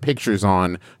upload pictures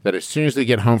on that as soon as we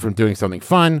get home from doing something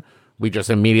fun, we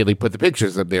just immediately put the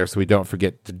pictures up there so we don't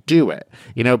forget to do it.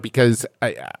 You know, because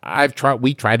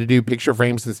we tried to do picture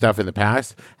frames and stuff in the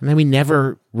past, and then we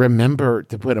never remember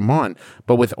to put them on.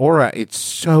 But with Aura, it's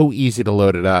so easy to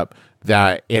load it up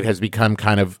that it has become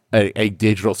kind of a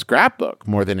digital scrapbook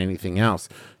more than anything else.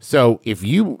 So if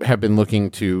you have been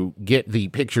looking to get the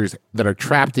pictures that are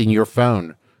trapped in your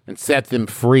phone and set them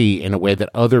free in a way that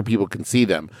other people can see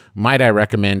them, might I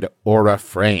recommend Aura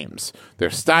Frames. They're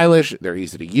stylish, they're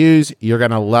easy to use, you're going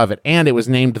to love it. And it was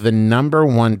named the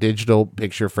 #1 digital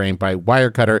picture frame by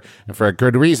Wirecutter, and for a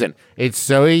good reason. It's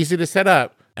so easy to set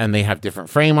up, and they have different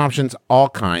frame options, all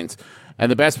kinds. And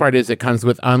the best part is it comes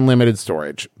with unlimited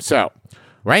storage. So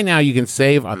Right now, you can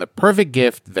save on the perfect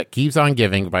gift that keeps on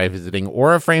giving by visiting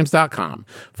auraframes.com.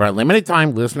 For a limited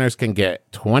time, listeners can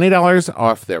get $20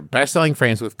 off their best-selling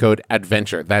frames with code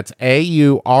ADVENTURE. That's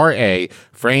AURA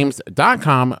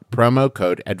frames.com, promo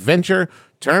code ADVENTURE.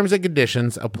 Terms and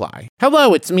conditions apply.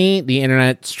 Hello, it's me, the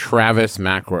internet's Travis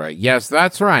McElroy. Yes,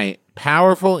 that's right.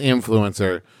 Powerful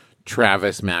influencer,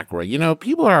 Travis McElroy. You know,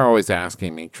 people are always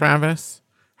asking me, Travis,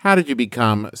 how did you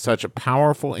become such a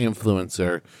powerful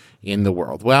influencer in the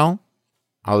world? Well,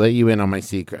 I'll let you in on my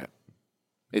secret.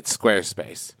 It's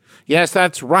Squarespace. Yes,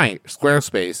 that's right.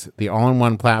 Squarespace, the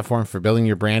all-in-one platform for building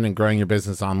your brand and growing your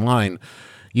business online.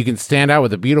 You can stand out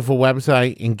with a beautiful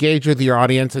website, engage with your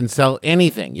audience, and sell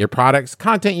anything, your products,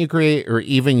 content you create, or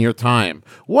even your time.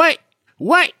 What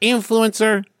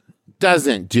influencer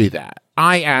doesn't do that?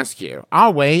 I ask you.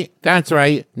 I'll wait. That's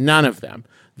right. None of them.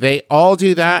 They all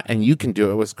do that, and you can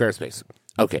do it with Squarespace.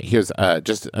 Okay, here's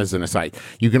just as an aside.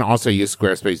 You can also use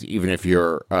Squarespace even if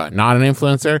you're not an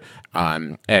influencer,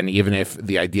 and even if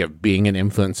the idea of being an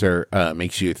influencer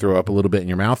makes you throw up a little bit in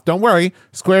your mouth. Don't worry,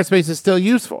 Squarespace is still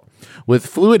useful. With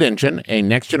Fluid Engine, a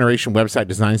next-generation website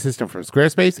design system from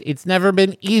Squarespace, it's never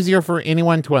been easier for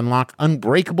anyone to unlock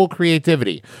unbreakable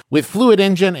creativity. With Fluid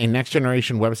Engine, a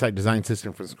next-generation website design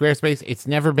system from Squarespace, it's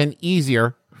never been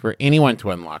easier for anyone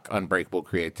to unlock unbreakable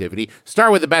creativity.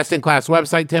 Start with the best-in-class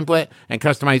website template and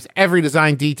customize every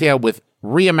design detail with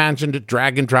reimagined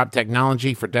drag-and-drop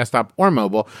technology for desktop or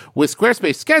mobile. With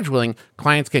Squarespace scheduling,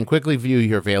 clients can quickly view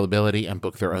your availability and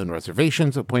book their own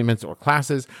reservations, appointments, or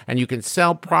classes, and you can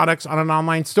sell products on an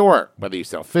online store. Whether you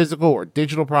sell physical or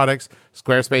digital products,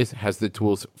 Squarespace has the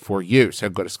tools for you. So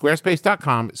go to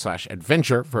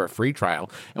squarespace.com/adventure for a free trial,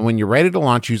 and when you're ready to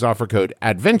launch, use offer code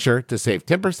ADVENTURE to save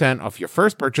 10% off your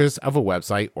first purchase of a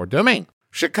website or domain.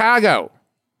 Chicago!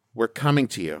 We're coming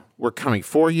to you. We're coming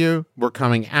for you. We're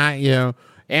coming at you.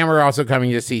 And we're also coming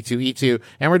to C2E2.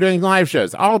 And we're doing live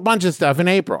shows. All a bunch of stuff in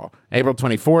April. April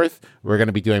 24th, we're going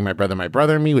to be doing My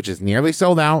Brother and Me, which is nearly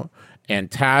sold out. And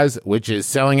Taz, which is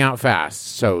selling out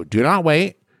fast. So do not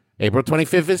wait. April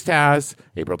 25th is Taz.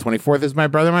 April 24th is My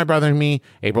Brother and Me.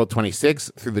 April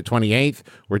 26th through the 28th,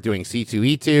 we're doing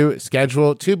C2E2,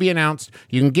 schedule to be announced.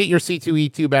 You can get your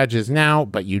C2E2 badges now,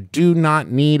 but you do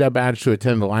not need a badge to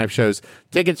attend the live shows.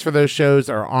 Tickets for those shows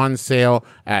are on sale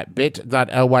at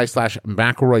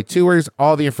bit.ly/McElroy Tours.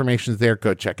 All the information's there.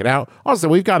 Go check it out. Also,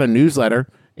 we've got a newsletter.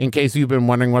 In case you've been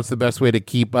wondering what's the best way to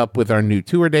keep up with our new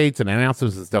tour dates and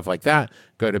announcements and stuff like that,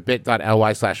 go to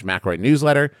bit.ly/McElroy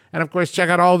newsletter. And of course, check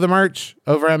out all of the merch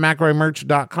over at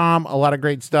McElroymerch.com. A lot of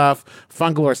great stuff.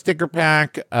 Fungalore sticker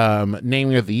pack,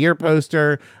 Naming of the Year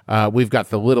poster. We've got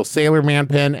the little Sailor Man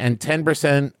pin, and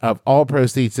 10% of all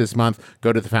proceeds this month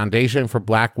go to the Foundation for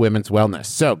Black Women's Wellness.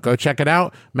 So go check it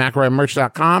out,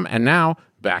 McElroymerch.com. And now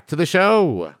back to the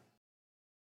show.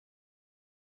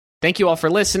 Thank you all for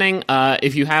listening.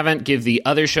 If you haven't, give the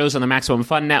other shows on the Maximum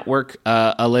Fun Network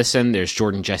a listen. There's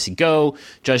Jordan Jesse Go,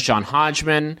 Judge John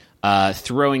Hodgman,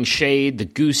 Throwing Shade, The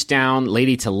Goose Down,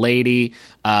 Lady to Lady,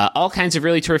 all kinds of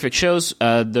really terrific shows.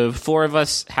 The four of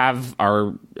us have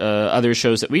our other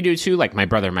shows that we do too, like My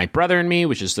Brother and Me,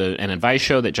 which is an advice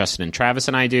show that Justin and Travis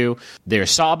and I do.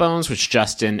 There's Sawbones, which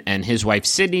Justin and his wife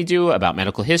Sydney do about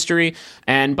medical history,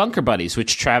 and Bunker Buddies,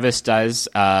 which Travis does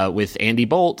with Andy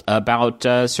Bolt about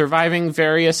surviving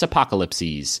various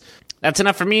apocalypses. That's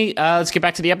enough for me. Let's get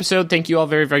back to the episode. Thank you all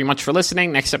very, very much for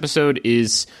listening. Next episode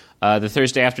is the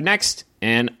Thursday after next,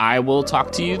 and I will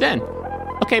talk to you then.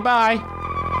 Okay, bye.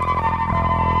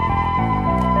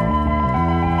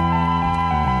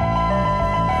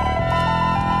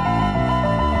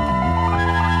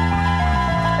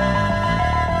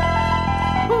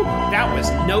 That was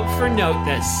note for note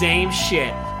the same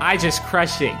shit. I just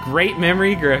crushed it. Great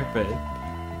memory, Griffin.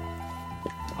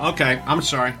 Okay, I'm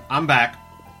sorry. I'm back.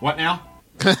 What now?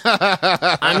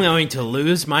 I'm going to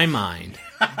lose my mind.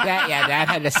 Dad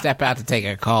had to step out to take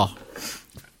a call.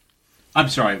 I'm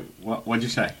sorry. What'd you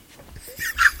say?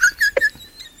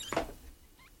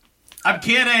 I'm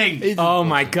kidding. Oh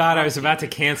my god, I was about to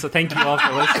cancel. Thank you all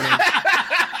for listening.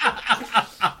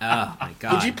 Oh my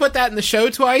god. Did you put that in the show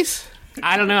twice?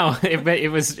 I don't know.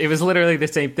 It was literally the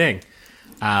same thing.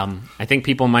 I think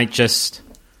people might just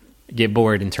get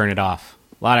bored and turn it off.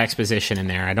 A lot of exposition in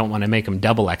there. I don't want to make them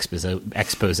double expose. No,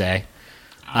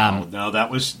 that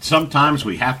was... Sometimes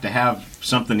we have to have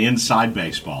something inside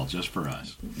baseball just for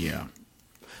us. Yeah.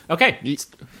 Okay.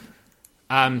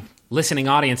 listening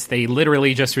audience, they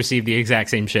literally just received the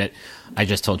exact same shit I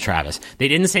just told Travis. They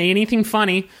didn't say anything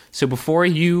funny, so before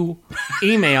you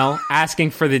email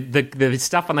asking for the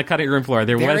stuff on the cutting room floor,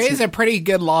 there is a pretty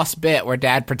good lost bit where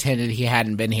Dad pretended he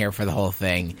hadn't been here for the whole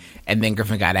thing, and then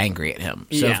Griffin got angry at him.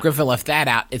 So if Griffin left that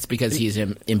out, it's because he's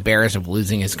embarrassed of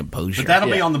losing his composure. But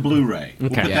that'll be on the Blu-ray. We'll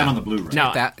put that on the Blu-ray.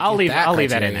 No, I'll leave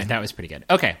that in there. That was pretty good.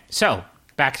 Okay, so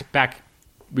back.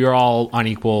 We're all on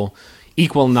equal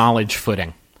knowledge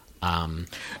footing.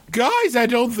 Guys, I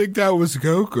don't think that was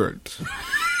Go-Gurt.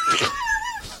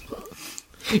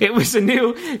 It was a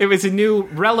new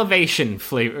revelation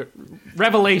flavored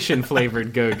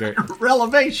Go-Gurt.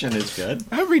 Relevation is good.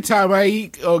 Every time I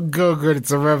eat Go-Gurt,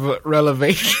 it's a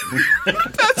relevation.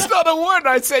 That's not a word.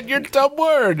 I said your dumb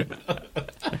word.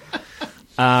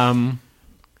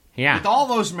 Yeah. With all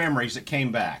those memories that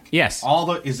came back. Yes.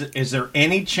 Is there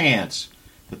any chance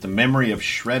that the memory of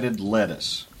shredded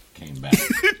lettuce came back?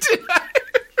 Did I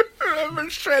remember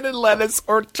shredded lettuce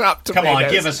or chopped tomatoes? Come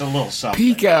on, give us a little something.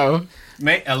 Pico.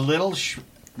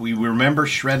 We remember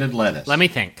shredded lettuce. Let me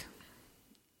think.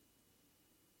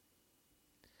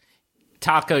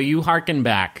 Taako, you hearken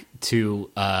back to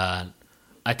a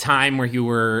time where you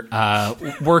were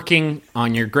working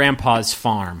on your grandpa's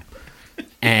farm,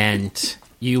 and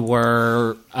you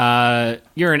were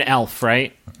you're an elf,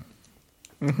 right?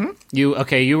 Mm-hmm.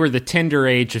 You were the tender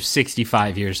age of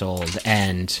 65 years old,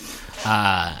 and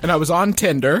I was on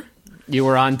Tinder. You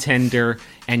were on Tinder,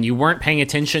 and you weren't paying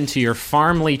attention to your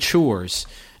farmly chores,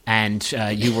 and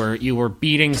you were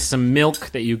beating some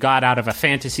milk that you got out of a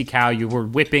fantasy cow. You were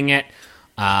whipping it,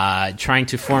 trying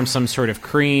to form some sort of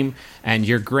cream, and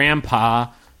your grandpa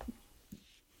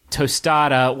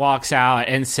Tostada walks out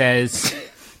and says,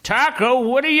 "Taako,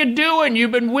 what are you doing?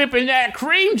 You've been whipping that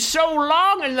cream so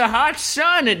long in the hot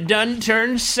sun it done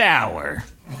turned sour."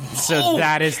 So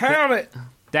that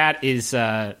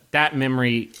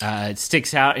memory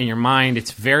sticks out in your mind.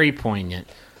 It's very poignant,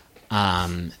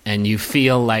 and you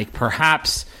feel like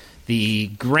perhaps the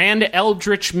grand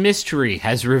Eldritch mystery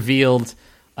has revealed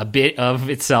a bit of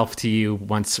itself to you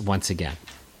once again.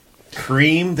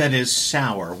 Cream that is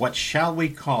sour. What shall we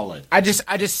call it? I just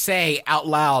say out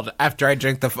loud after I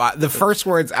drink the first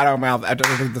words out of my mouth after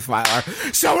I drink the file are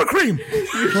sour cream.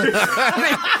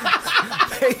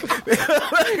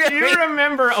 You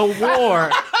remember a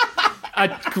war, a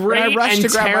great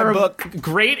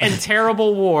and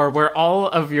terrible war where all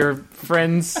of your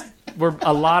friends,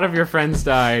 a lot of your friends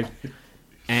died,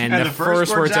 and the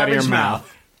first words out of your mouth.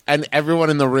 And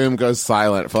everyone in the room goes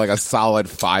silent for like a solid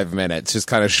 5 minutes, just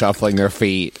kind of shuffling their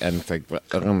feet and think.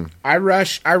 I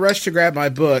rush to grab my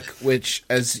book, which,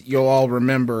 as you'll all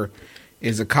remember,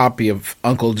 is a copy of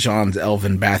Uncle John's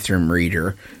Elven Bathroom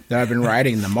Reader that I've been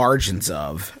writing the margins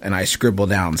of, and I scribble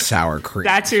down sour cream.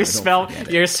 That's your spell.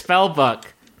 Your spell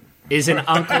book is an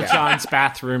Uncle John's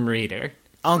Bathroom Reader.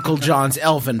 Uncle John's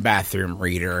Elven Bathroom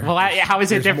Reader. Well, how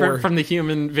is it different from the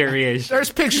human variation?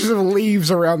 There's pictures of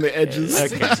leaves around the edges.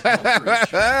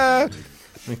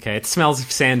 Okay, it smells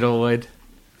of sandalwood.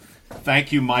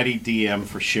 Thank you, Mighty DM,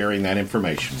 for sharing that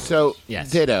information. So,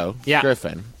 Ditto,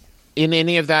 Griffin, in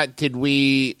any of that, did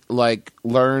we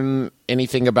learn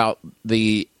anything about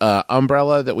the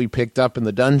umbrella that we picked up in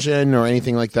the dungeon or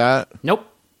anything like that? Nope.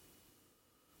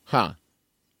 Huh.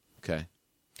 Okay.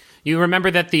 You remember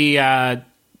that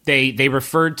they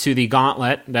referred to the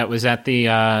gauntlet that was at the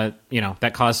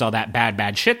that caused all that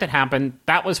bad shit that happened.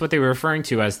 That was what they were referring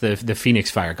to as the Phoenix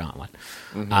Fire Gauntlet.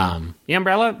 Mm-hmm. The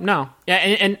umbrella, no,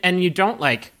 and you don't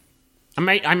I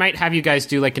might have you guys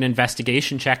do an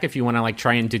investigation check if you want to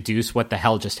try and deduce what the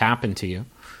hell just happened to you.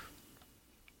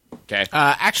 Okay.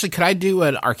 Actually, could I do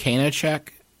an Arcana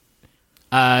check?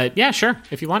 Yeah, sure,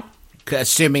 if you want.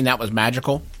 Assuming that was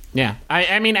magical. Yeah,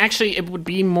 I mean, actually, it would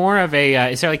be more of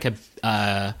a. Is there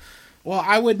well,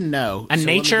 I wouldn't know. A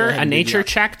nature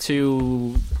check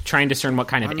to try and discern what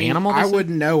kind of animal this I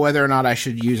wouldn't know whether or not I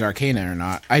should use Arcana or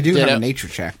not. I do have a nature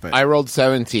check, but I rolled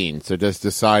 17, so just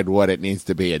decide what it needs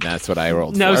to be, and that's what I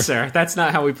rolled. No, for. Sir, that's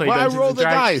not how we play Dungeons I rolled and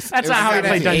Dragons. The dice. That's not how we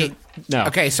play Dungeons. No.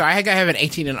 Okay, so I think I have an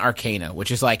 18 in Arcana,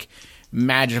 which is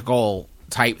magical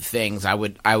type things. I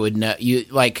would know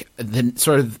the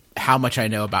sort of how much I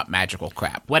know about magical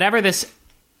crap. Whatever this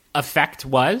effect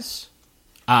was,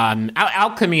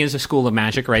 alchemy is a school of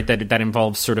magic, right? That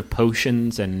involves sort of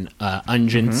potions and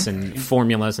unguents and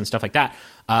formulas and stuff like that.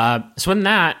 So in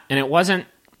that, and it wasn't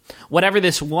whatever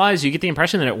this was. You get the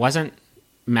impression that it wasn't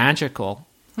magical.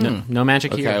 No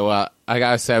magic here. Okay, well, I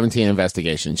got a 17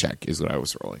 investigation check is what I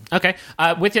was rolling. Okay,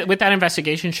 with that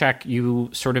investigation check, you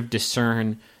sort of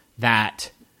discern that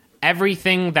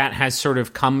everything that has sort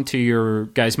of come to your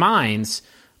guys' minds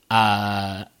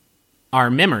are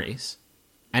memories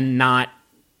and not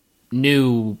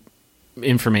new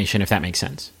information, if that makes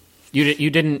sense. You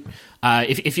didn't,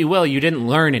 if you will, you didn't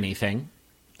learn anything.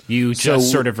 You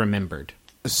just sort of remembered.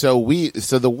 So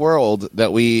the world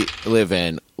that we live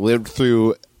in lived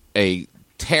through a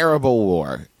terrible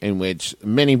war in which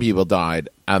many people died,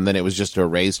 and then it was just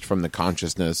erased from the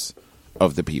consciousness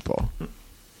of the people.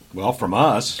 Well, from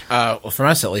us. From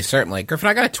us at least, certainly. Griffin,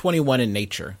 I got a 21 in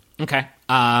nature. Okay.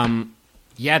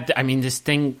 Yeah, I mean, this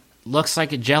thing looks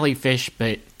like a jellyfish,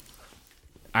 but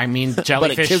I mean,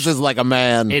 jellyfish. But it kisses like a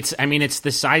man. It's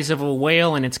the size of a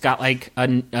whale, and it's got like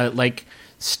like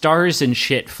stars and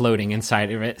shit floating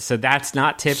inside of it. So that's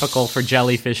not typical for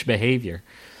jellyfish behavior.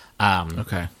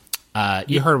 Okay.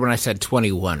 You heard when I said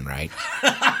 21, right?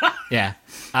 Yeah.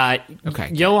 Okay.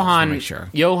 Johan. Sure.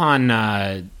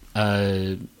 Johan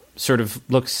sort of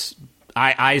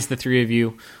eyes the three of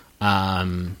you,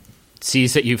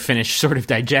 sees that you've finished sort of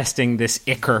digesting this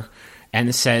ichor,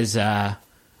 and says,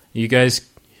 "You guys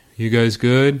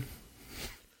good?"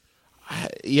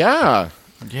 Yeah.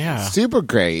 Super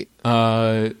great.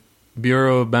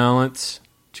 Bureau of Balance.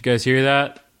 Did you guys hear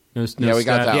that? No Yeah, we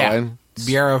got stat? that one.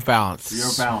 Bureau of Balance.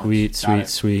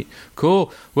 Sweet.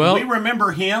 Cool. Well, Do we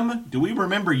remember him? Do we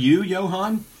remember you,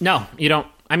 Johan? No, you don't.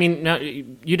 I mean, no,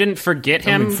 you didn't forget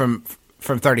him. From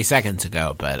 30 seconds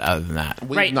ago, but other than that.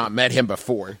 We've not met him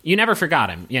before. You never forgot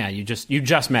him. Yeah, you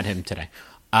just met him today.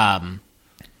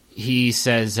 He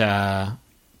says,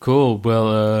 cool.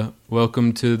 Well,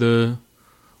 welcome to the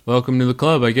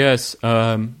club, I guess.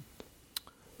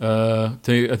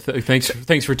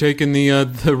 Thanks for taking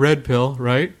the red pill,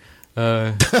 right?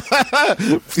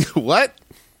 What?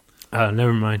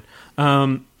 Never mind.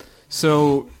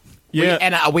 So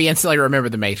yeah, We instantly remember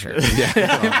the Matrix.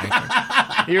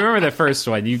 you remember the first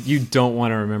one. You don't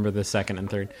want to remember the second and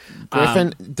third.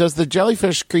 Griffin, does the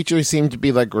jellyfish creature seem to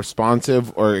be like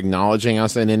responsive or acknowledging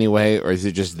us in any way, or is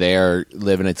it just there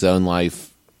living its own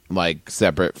life, like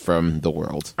separate from the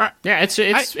world? Yeah,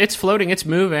 it's floating, it's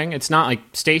moving. It's not like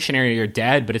stationary or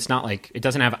dead, but it's not like it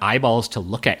doesn't have eyeballs to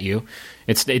look at you.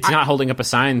 It's not holding up a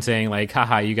sign saying like,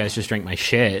 "Haha, you guys just drank my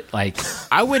shit." Like,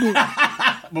 I wouldn't.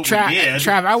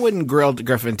 Trav, I wouldn't grill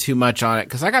Griffin too much on it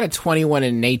because I got a 21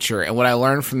 in nature, and what I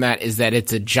learned from that is that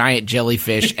it's a giant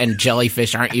jellyfish, and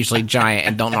jellyfish aren't usually giant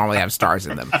and don't normally have stars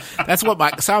in them. That's what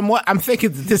I'm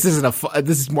thinking. That this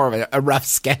is more of a rough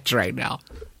sketch right now.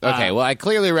 Okay, well, I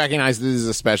clearly recognize this is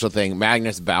a special thing.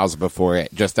 Magnus bows before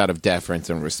it, just out of deference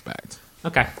and respect.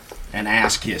 Okay. And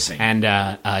ass kissing. And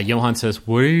Johan says,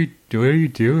 What are you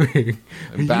doing?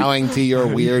 I'm bowing to your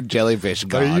weird jellyfish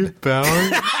god. Are you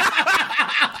bowing?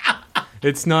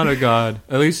 It's not a god.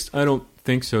 At least I don't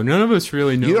think so. None of us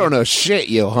really know. You don't know shit,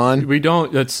 Johan. We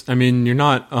don't. You're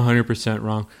not 100%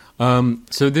 wrong.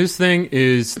 So this thing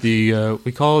is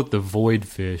we call it the void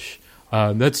fish.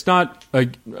 That's not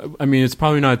it's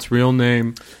probably not its real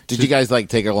name. Did you guys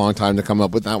take a long time to come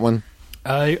up with that one?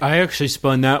 I actually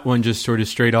spun that one just sort of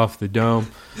straight off the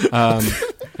dome,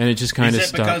 and it just kind of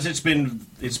stuck. Because it's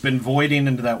been voiding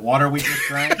into that water we just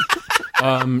drank?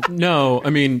 No,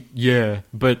 yeah,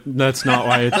 but that's not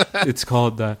why it's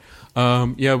called that.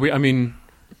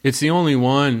 It's the only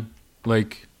one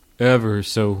ever,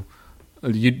 so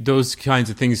those kinds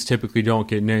of things typically don't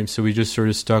get named, so we just sort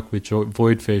of stuck with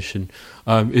void fish, and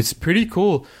it's pretty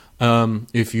cool.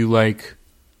 If you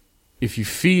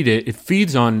feed it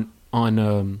feeds on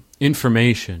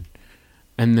information,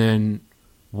 and then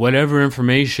whatever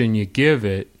information you give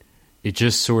it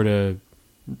just sort of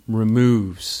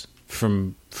removes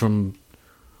from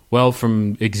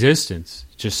existence.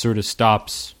 It just sort of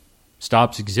stops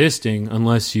existing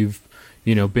unless you've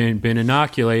been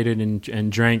inoculated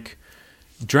and drank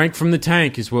from the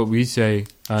tank, is what we say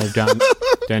down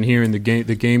here in the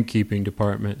gamekeeping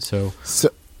department. So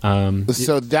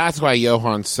that's why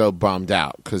Johan's so bummed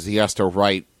out, because he has to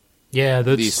write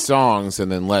these songs and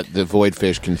then let the void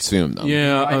fish consume them.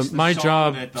 Yeah, my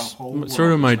job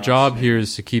here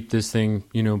is to keep this thing,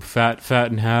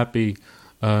 fat and happy.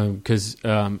 Because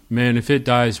man, if it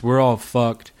dies, we're all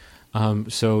fucked.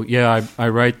 So yeah, I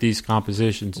write these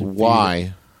compositions.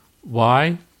 Why?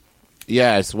 Why?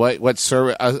 Yes. What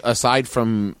service aside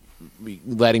from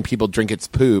letting people drink its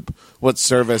poop? What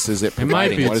service is it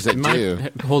providing? What does it do?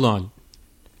 Hold on.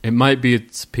 It might be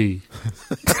its pee.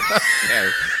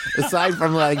 Aside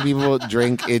from letting people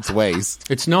drink its waste.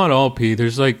 It's not all pee.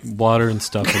 There's water and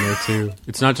stuff in there too.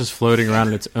 It's not just floating around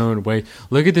in its own way.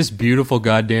 Look at this beautiful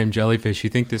goddamn jellyfish.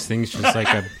 You think this thing's just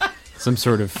some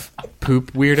sort of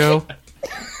poop weirdo?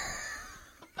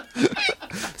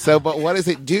 So, but what does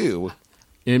it do?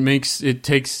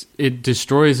 it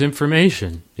destroys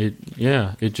information.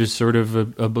 It just sort of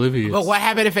oblivious. Well, what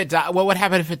happened if it what would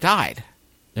happen if it died?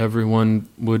 Everyone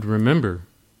would remember.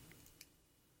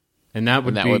 And that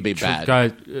would be bad.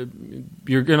 Guys,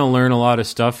 you're going to learn a lot of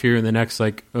stuff here in the next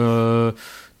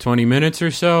 20 minutes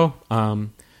or so.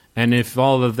 And if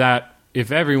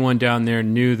if everyone down there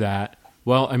knew that,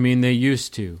 well, I mean, they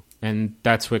used to, and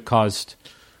that's what caused.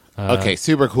 Okay,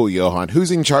 super cool, Johan.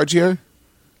 Who's in charge here?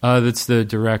 That's the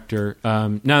director.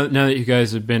 Now that you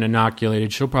guys have been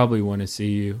inoculated, she'll probably want to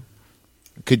see you.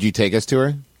 Could you take us to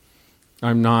her?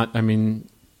 I'm not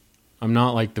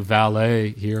like the valet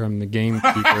here. I'm the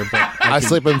gamekeeper. But I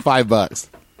slip in $5.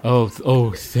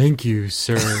 Oh, thank you,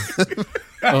 sir.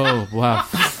 Oh, wow,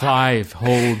 $5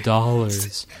 whole.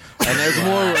 And there's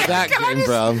more where that came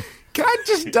from. Can I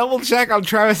just double check on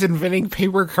Travis inventing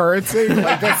paper currency?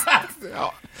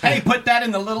 Hey, put that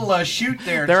in the little chute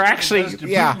there. They're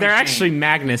actually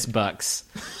Magnus bucks.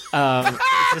 It's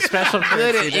a special Good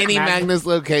currency at any Magnus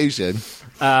location.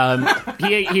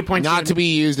 He points not to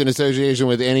be used in association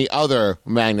with any other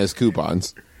Magnus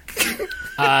coupons.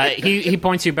 He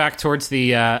points you back towards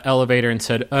the elevator and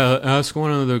said, "Ask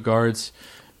one of the guards,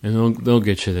 and they'll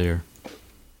get you there."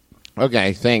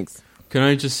 Okay, thanks. Can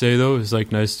I just say though, it's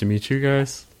nice to meet you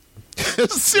guys.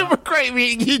 Super great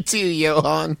meeting you too,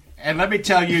 Johan. And let me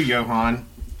tell you, Johan,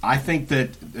 I think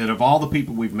that of all the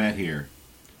people we've met here,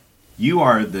 you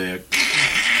are the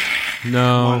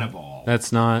one of all.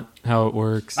 That's not how it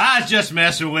works. I was just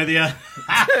messing with you.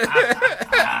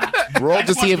 Roll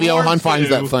to see if Johan finds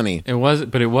that funny. It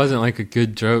wasn't a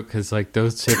good joke because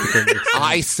those typically.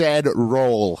 I said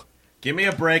roll. Give me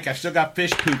a break. I've still got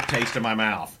fish poop taste in my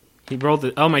mouth. He rolled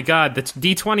it. Oh my God! The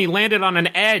D20 landed on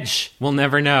an edge. We'll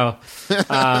never know.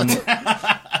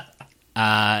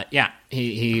 Yeah.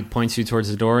 He points you towards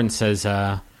the door and says,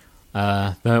 "That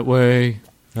way.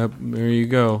 There you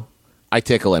go." I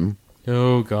tickle him.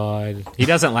 Oh God! He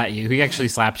doesn't let you. He actually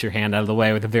slaps your hand out of the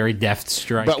way with a very deft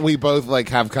strike. But we both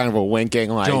have kind of a winking,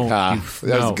 that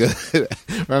was good.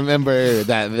 Remember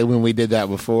that when we did that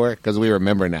before? Because we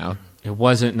remember now. It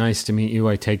wasn't nice to meet you.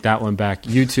 I take that one back.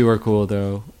 You two are cool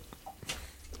though.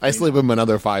 I slip him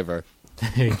another $5.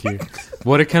 Thank you.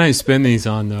 What can I spend these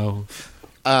on though?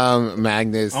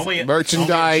 Magnus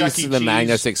merchandise, the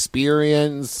Magnus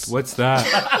experience. What's that?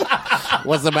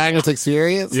 What's the Magnus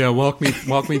experience? Yeah, walk me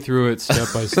through it step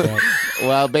by step.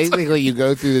 Well, basically, you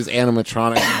go through this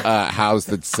animatronic house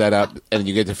that's set up, and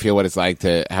you get to feel what it's like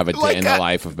to have a day in the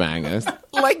life of Magnus.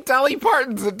 Like Dolly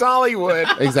Parton's at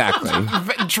Dollywood. Exactly.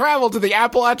 Travel to the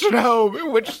Appalachian home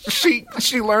in which she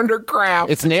learned her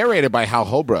craft. It's narrated by Hal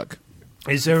Holbrook.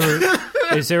 Is there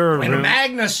a When room?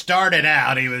 Magnus started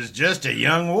out, he was just a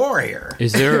young warrior.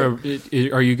 Is there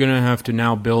are you going to have to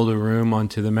now build a room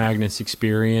onto the Magnus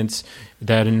experience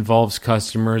that involves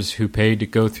customers who paid to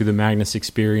go through the Magnus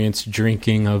experience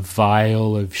drinking a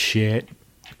vial of shit?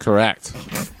 Correct.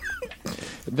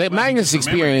 The Magnus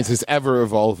experience is ever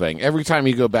evolving. Every time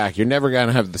you go back, you're never going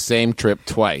to have the same trip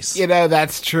twice.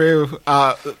 That's true.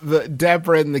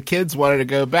 Deborah and the kids wanted to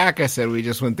go back. I said we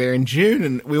just went there in June,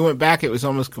 and we went back. It was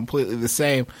almost completely the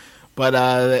same. But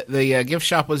the gift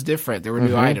shop was different. There were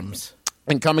new items.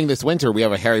 And coming this winter, we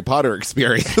have a Harry Potter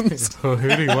experience. Oh,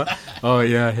 what? Oh,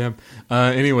 yeah, him.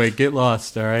 Anyway, get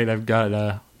lost, all right? I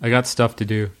got stuff to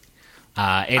do.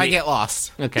 I get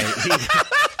lost. Okay.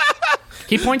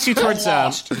 He points you towards.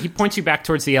 He points you back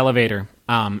towards the elevator.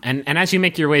 And as you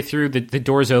make your way through, the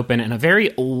doors open, and a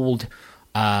very old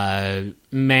human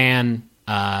man,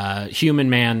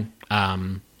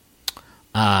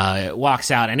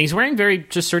 walks out, and he's wearing very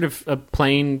just sort of a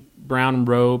plain brown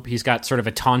robe. He's got sort of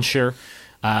a tonsure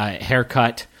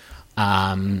haircut,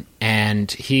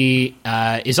 and he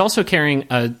is also carrying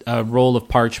a roll of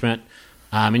parchment.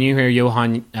 And you hear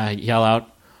Johan yell out,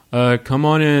 "Come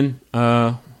on in.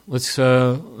 Let's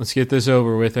get this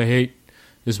over with. This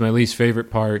is my least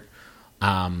favorite part."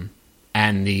 And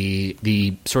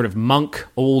the sort of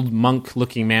old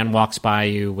monk-looking man walks by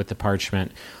you with the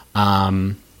parchment.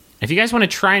 If you guys want to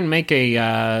try and make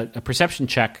a perception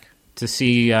check to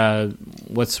see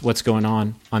what's going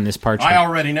on this parchment. I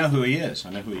already know who he is. I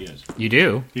know who he is. You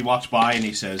do? He walks by and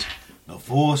he says, "The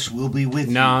Force will be with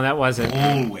you." No, that wasn't.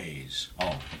 Always.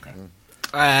 Oh, okay.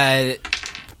 I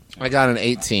got an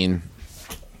 18.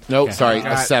 Nope, Okay. sorry,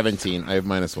 a 17. I have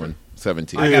 -1.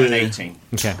 17. I got an 18.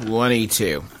 Okay.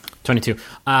 22. 22.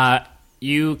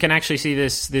 You can actually see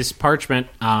this parchment.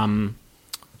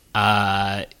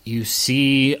 You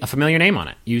see a familiar name on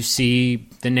it. You see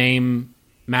the name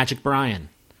Magic Brian.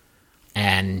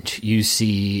 And you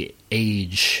see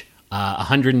age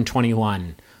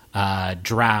 121,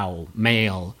 drow,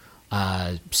 male,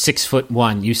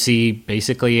 6'1". You see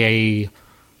basically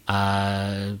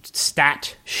a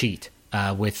stat sheet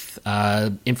with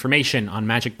information on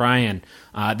Magic Brian.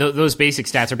 Those basic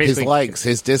stats are basically his likes,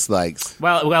 his dislikes.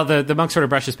 Well, the monk sort of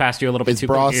brushes past you a little bit His too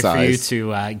bra quickly for you size.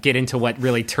 to get into what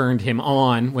really turned him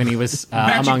on when he was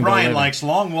Magic among the Brian living. likes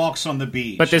long walks on the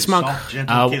beach. But this and monk soft,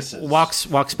 gentle kisses.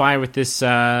 walks by with this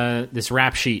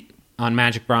rap sheet on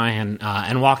Magic Brian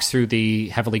and walks through the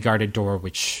heavily guarded door,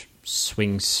 which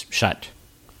swings shut,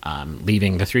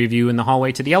 leaving the three of you in the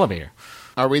hallway to the elevator.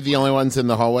 Are we the only ones in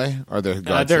the hallway? Or are there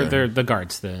guards there? They're the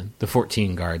guards. The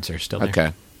 14 guards are still there.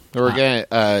 Okay. We're gonna.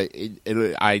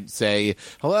 I'd say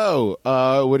hello.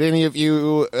 Would any of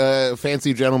you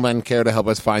fancy gentlemen care to help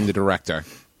us find the director?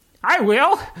 I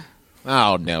will.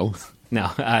 Oh no. No,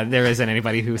 there isn't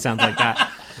anybody who sounds like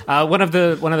that. One of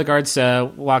the guards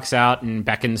walks out and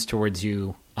beckons towards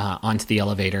you onto the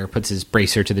elevator, puts his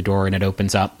bracer to the door, and it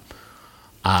opens up.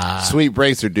 Sweet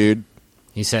bracer, dude.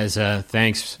 He says,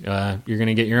 thanks. You're going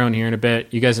to get your own here in a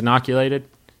bit. You guys inoculated?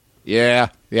 Yeah,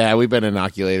 we've been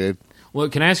inoculated. Well,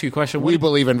 can I ask you a question? We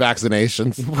believe in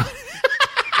vaccinations.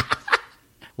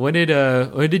 What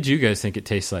did you guys think it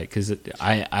tastes like? Because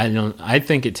I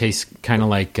think it tastes kind of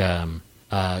like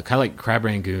crab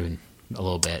rangoon a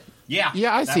little bit. Yeah,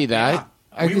 I see that. Yeah.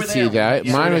 I We can were see there. that.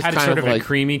 Yeah. Mine It was had kind sort of of like a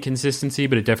creamy consistency,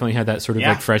 but it definitely had that sort of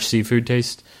Yeah. like fresh seafood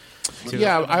taste.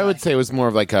 yeah. I would say it was more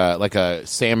of like a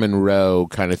salmon roe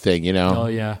kind of thing. You know. Oh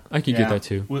yeah, I could get that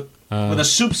too. With a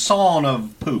soupçon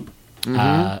of poop.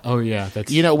 Oh yeah,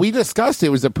 that's You know, we discussed it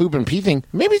was the poop and pee thing.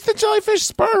 Maybe it's the jellyfish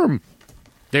sperm.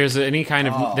 there's any kind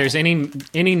of there's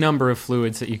any number of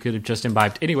fluids that you could have just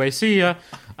imbibed. Anyway, see ya.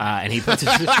 And he puts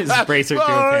his bracer through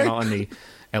a panel, and the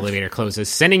elevator closes,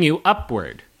 sending you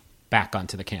upward back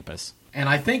onto the campus. And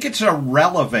I think it's a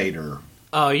relevator.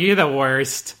 Oh, you're the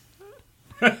worst.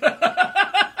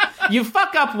 You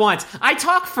fuck up once. I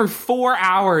talk for 4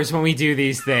 hours when we do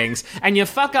these things, and you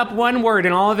fuck up one word,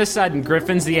 and all of a sudden,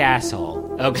 Griffin's the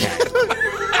asshole. Okay.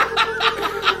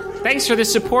 Thanks for the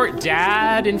support,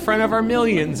 Dad, in front of our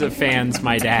millions of fans,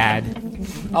 my dad.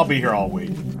 I'll be here all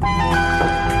week.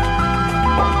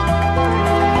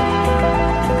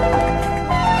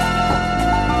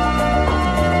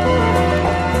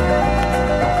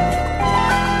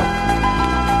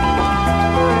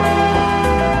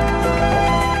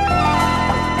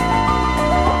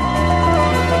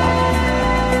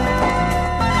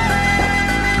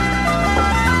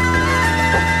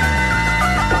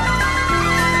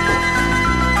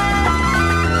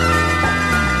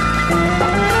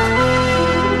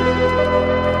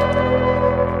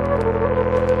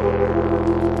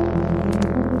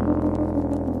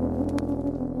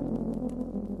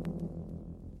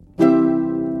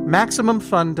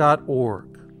 MaximumFun.org.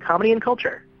 Comedy and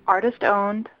culture. Artist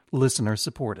owned. Listener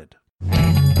supported.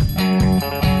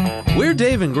 We're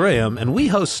Dave and Graham, and we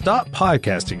host Stop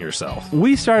Podcasting Yourself.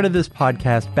 We started this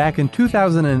podcast back in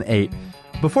 2008,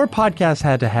 before podcasts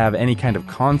had to have any kind of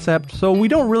concept, so we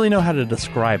don't really know how to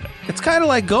describe it. It's kind of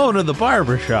like going to the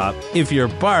barber shop if your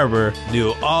barber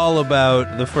knew all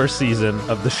about the first season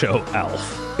of the show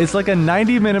Elf. It's like a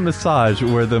 90-minute massage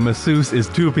where the masseuse is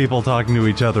two people talking to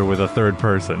each other with a third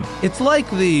person. It's like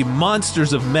the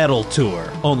Monsters of Metal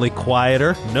tour, only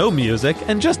quieter, no music,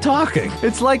 and just talking.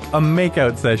 It's like a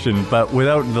makeout session, but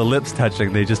without the lips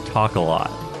touching, they just talk a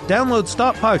lot. Download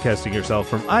Stop Podcasting Yourself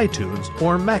from iTunes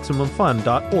or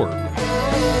MaximumFun.org.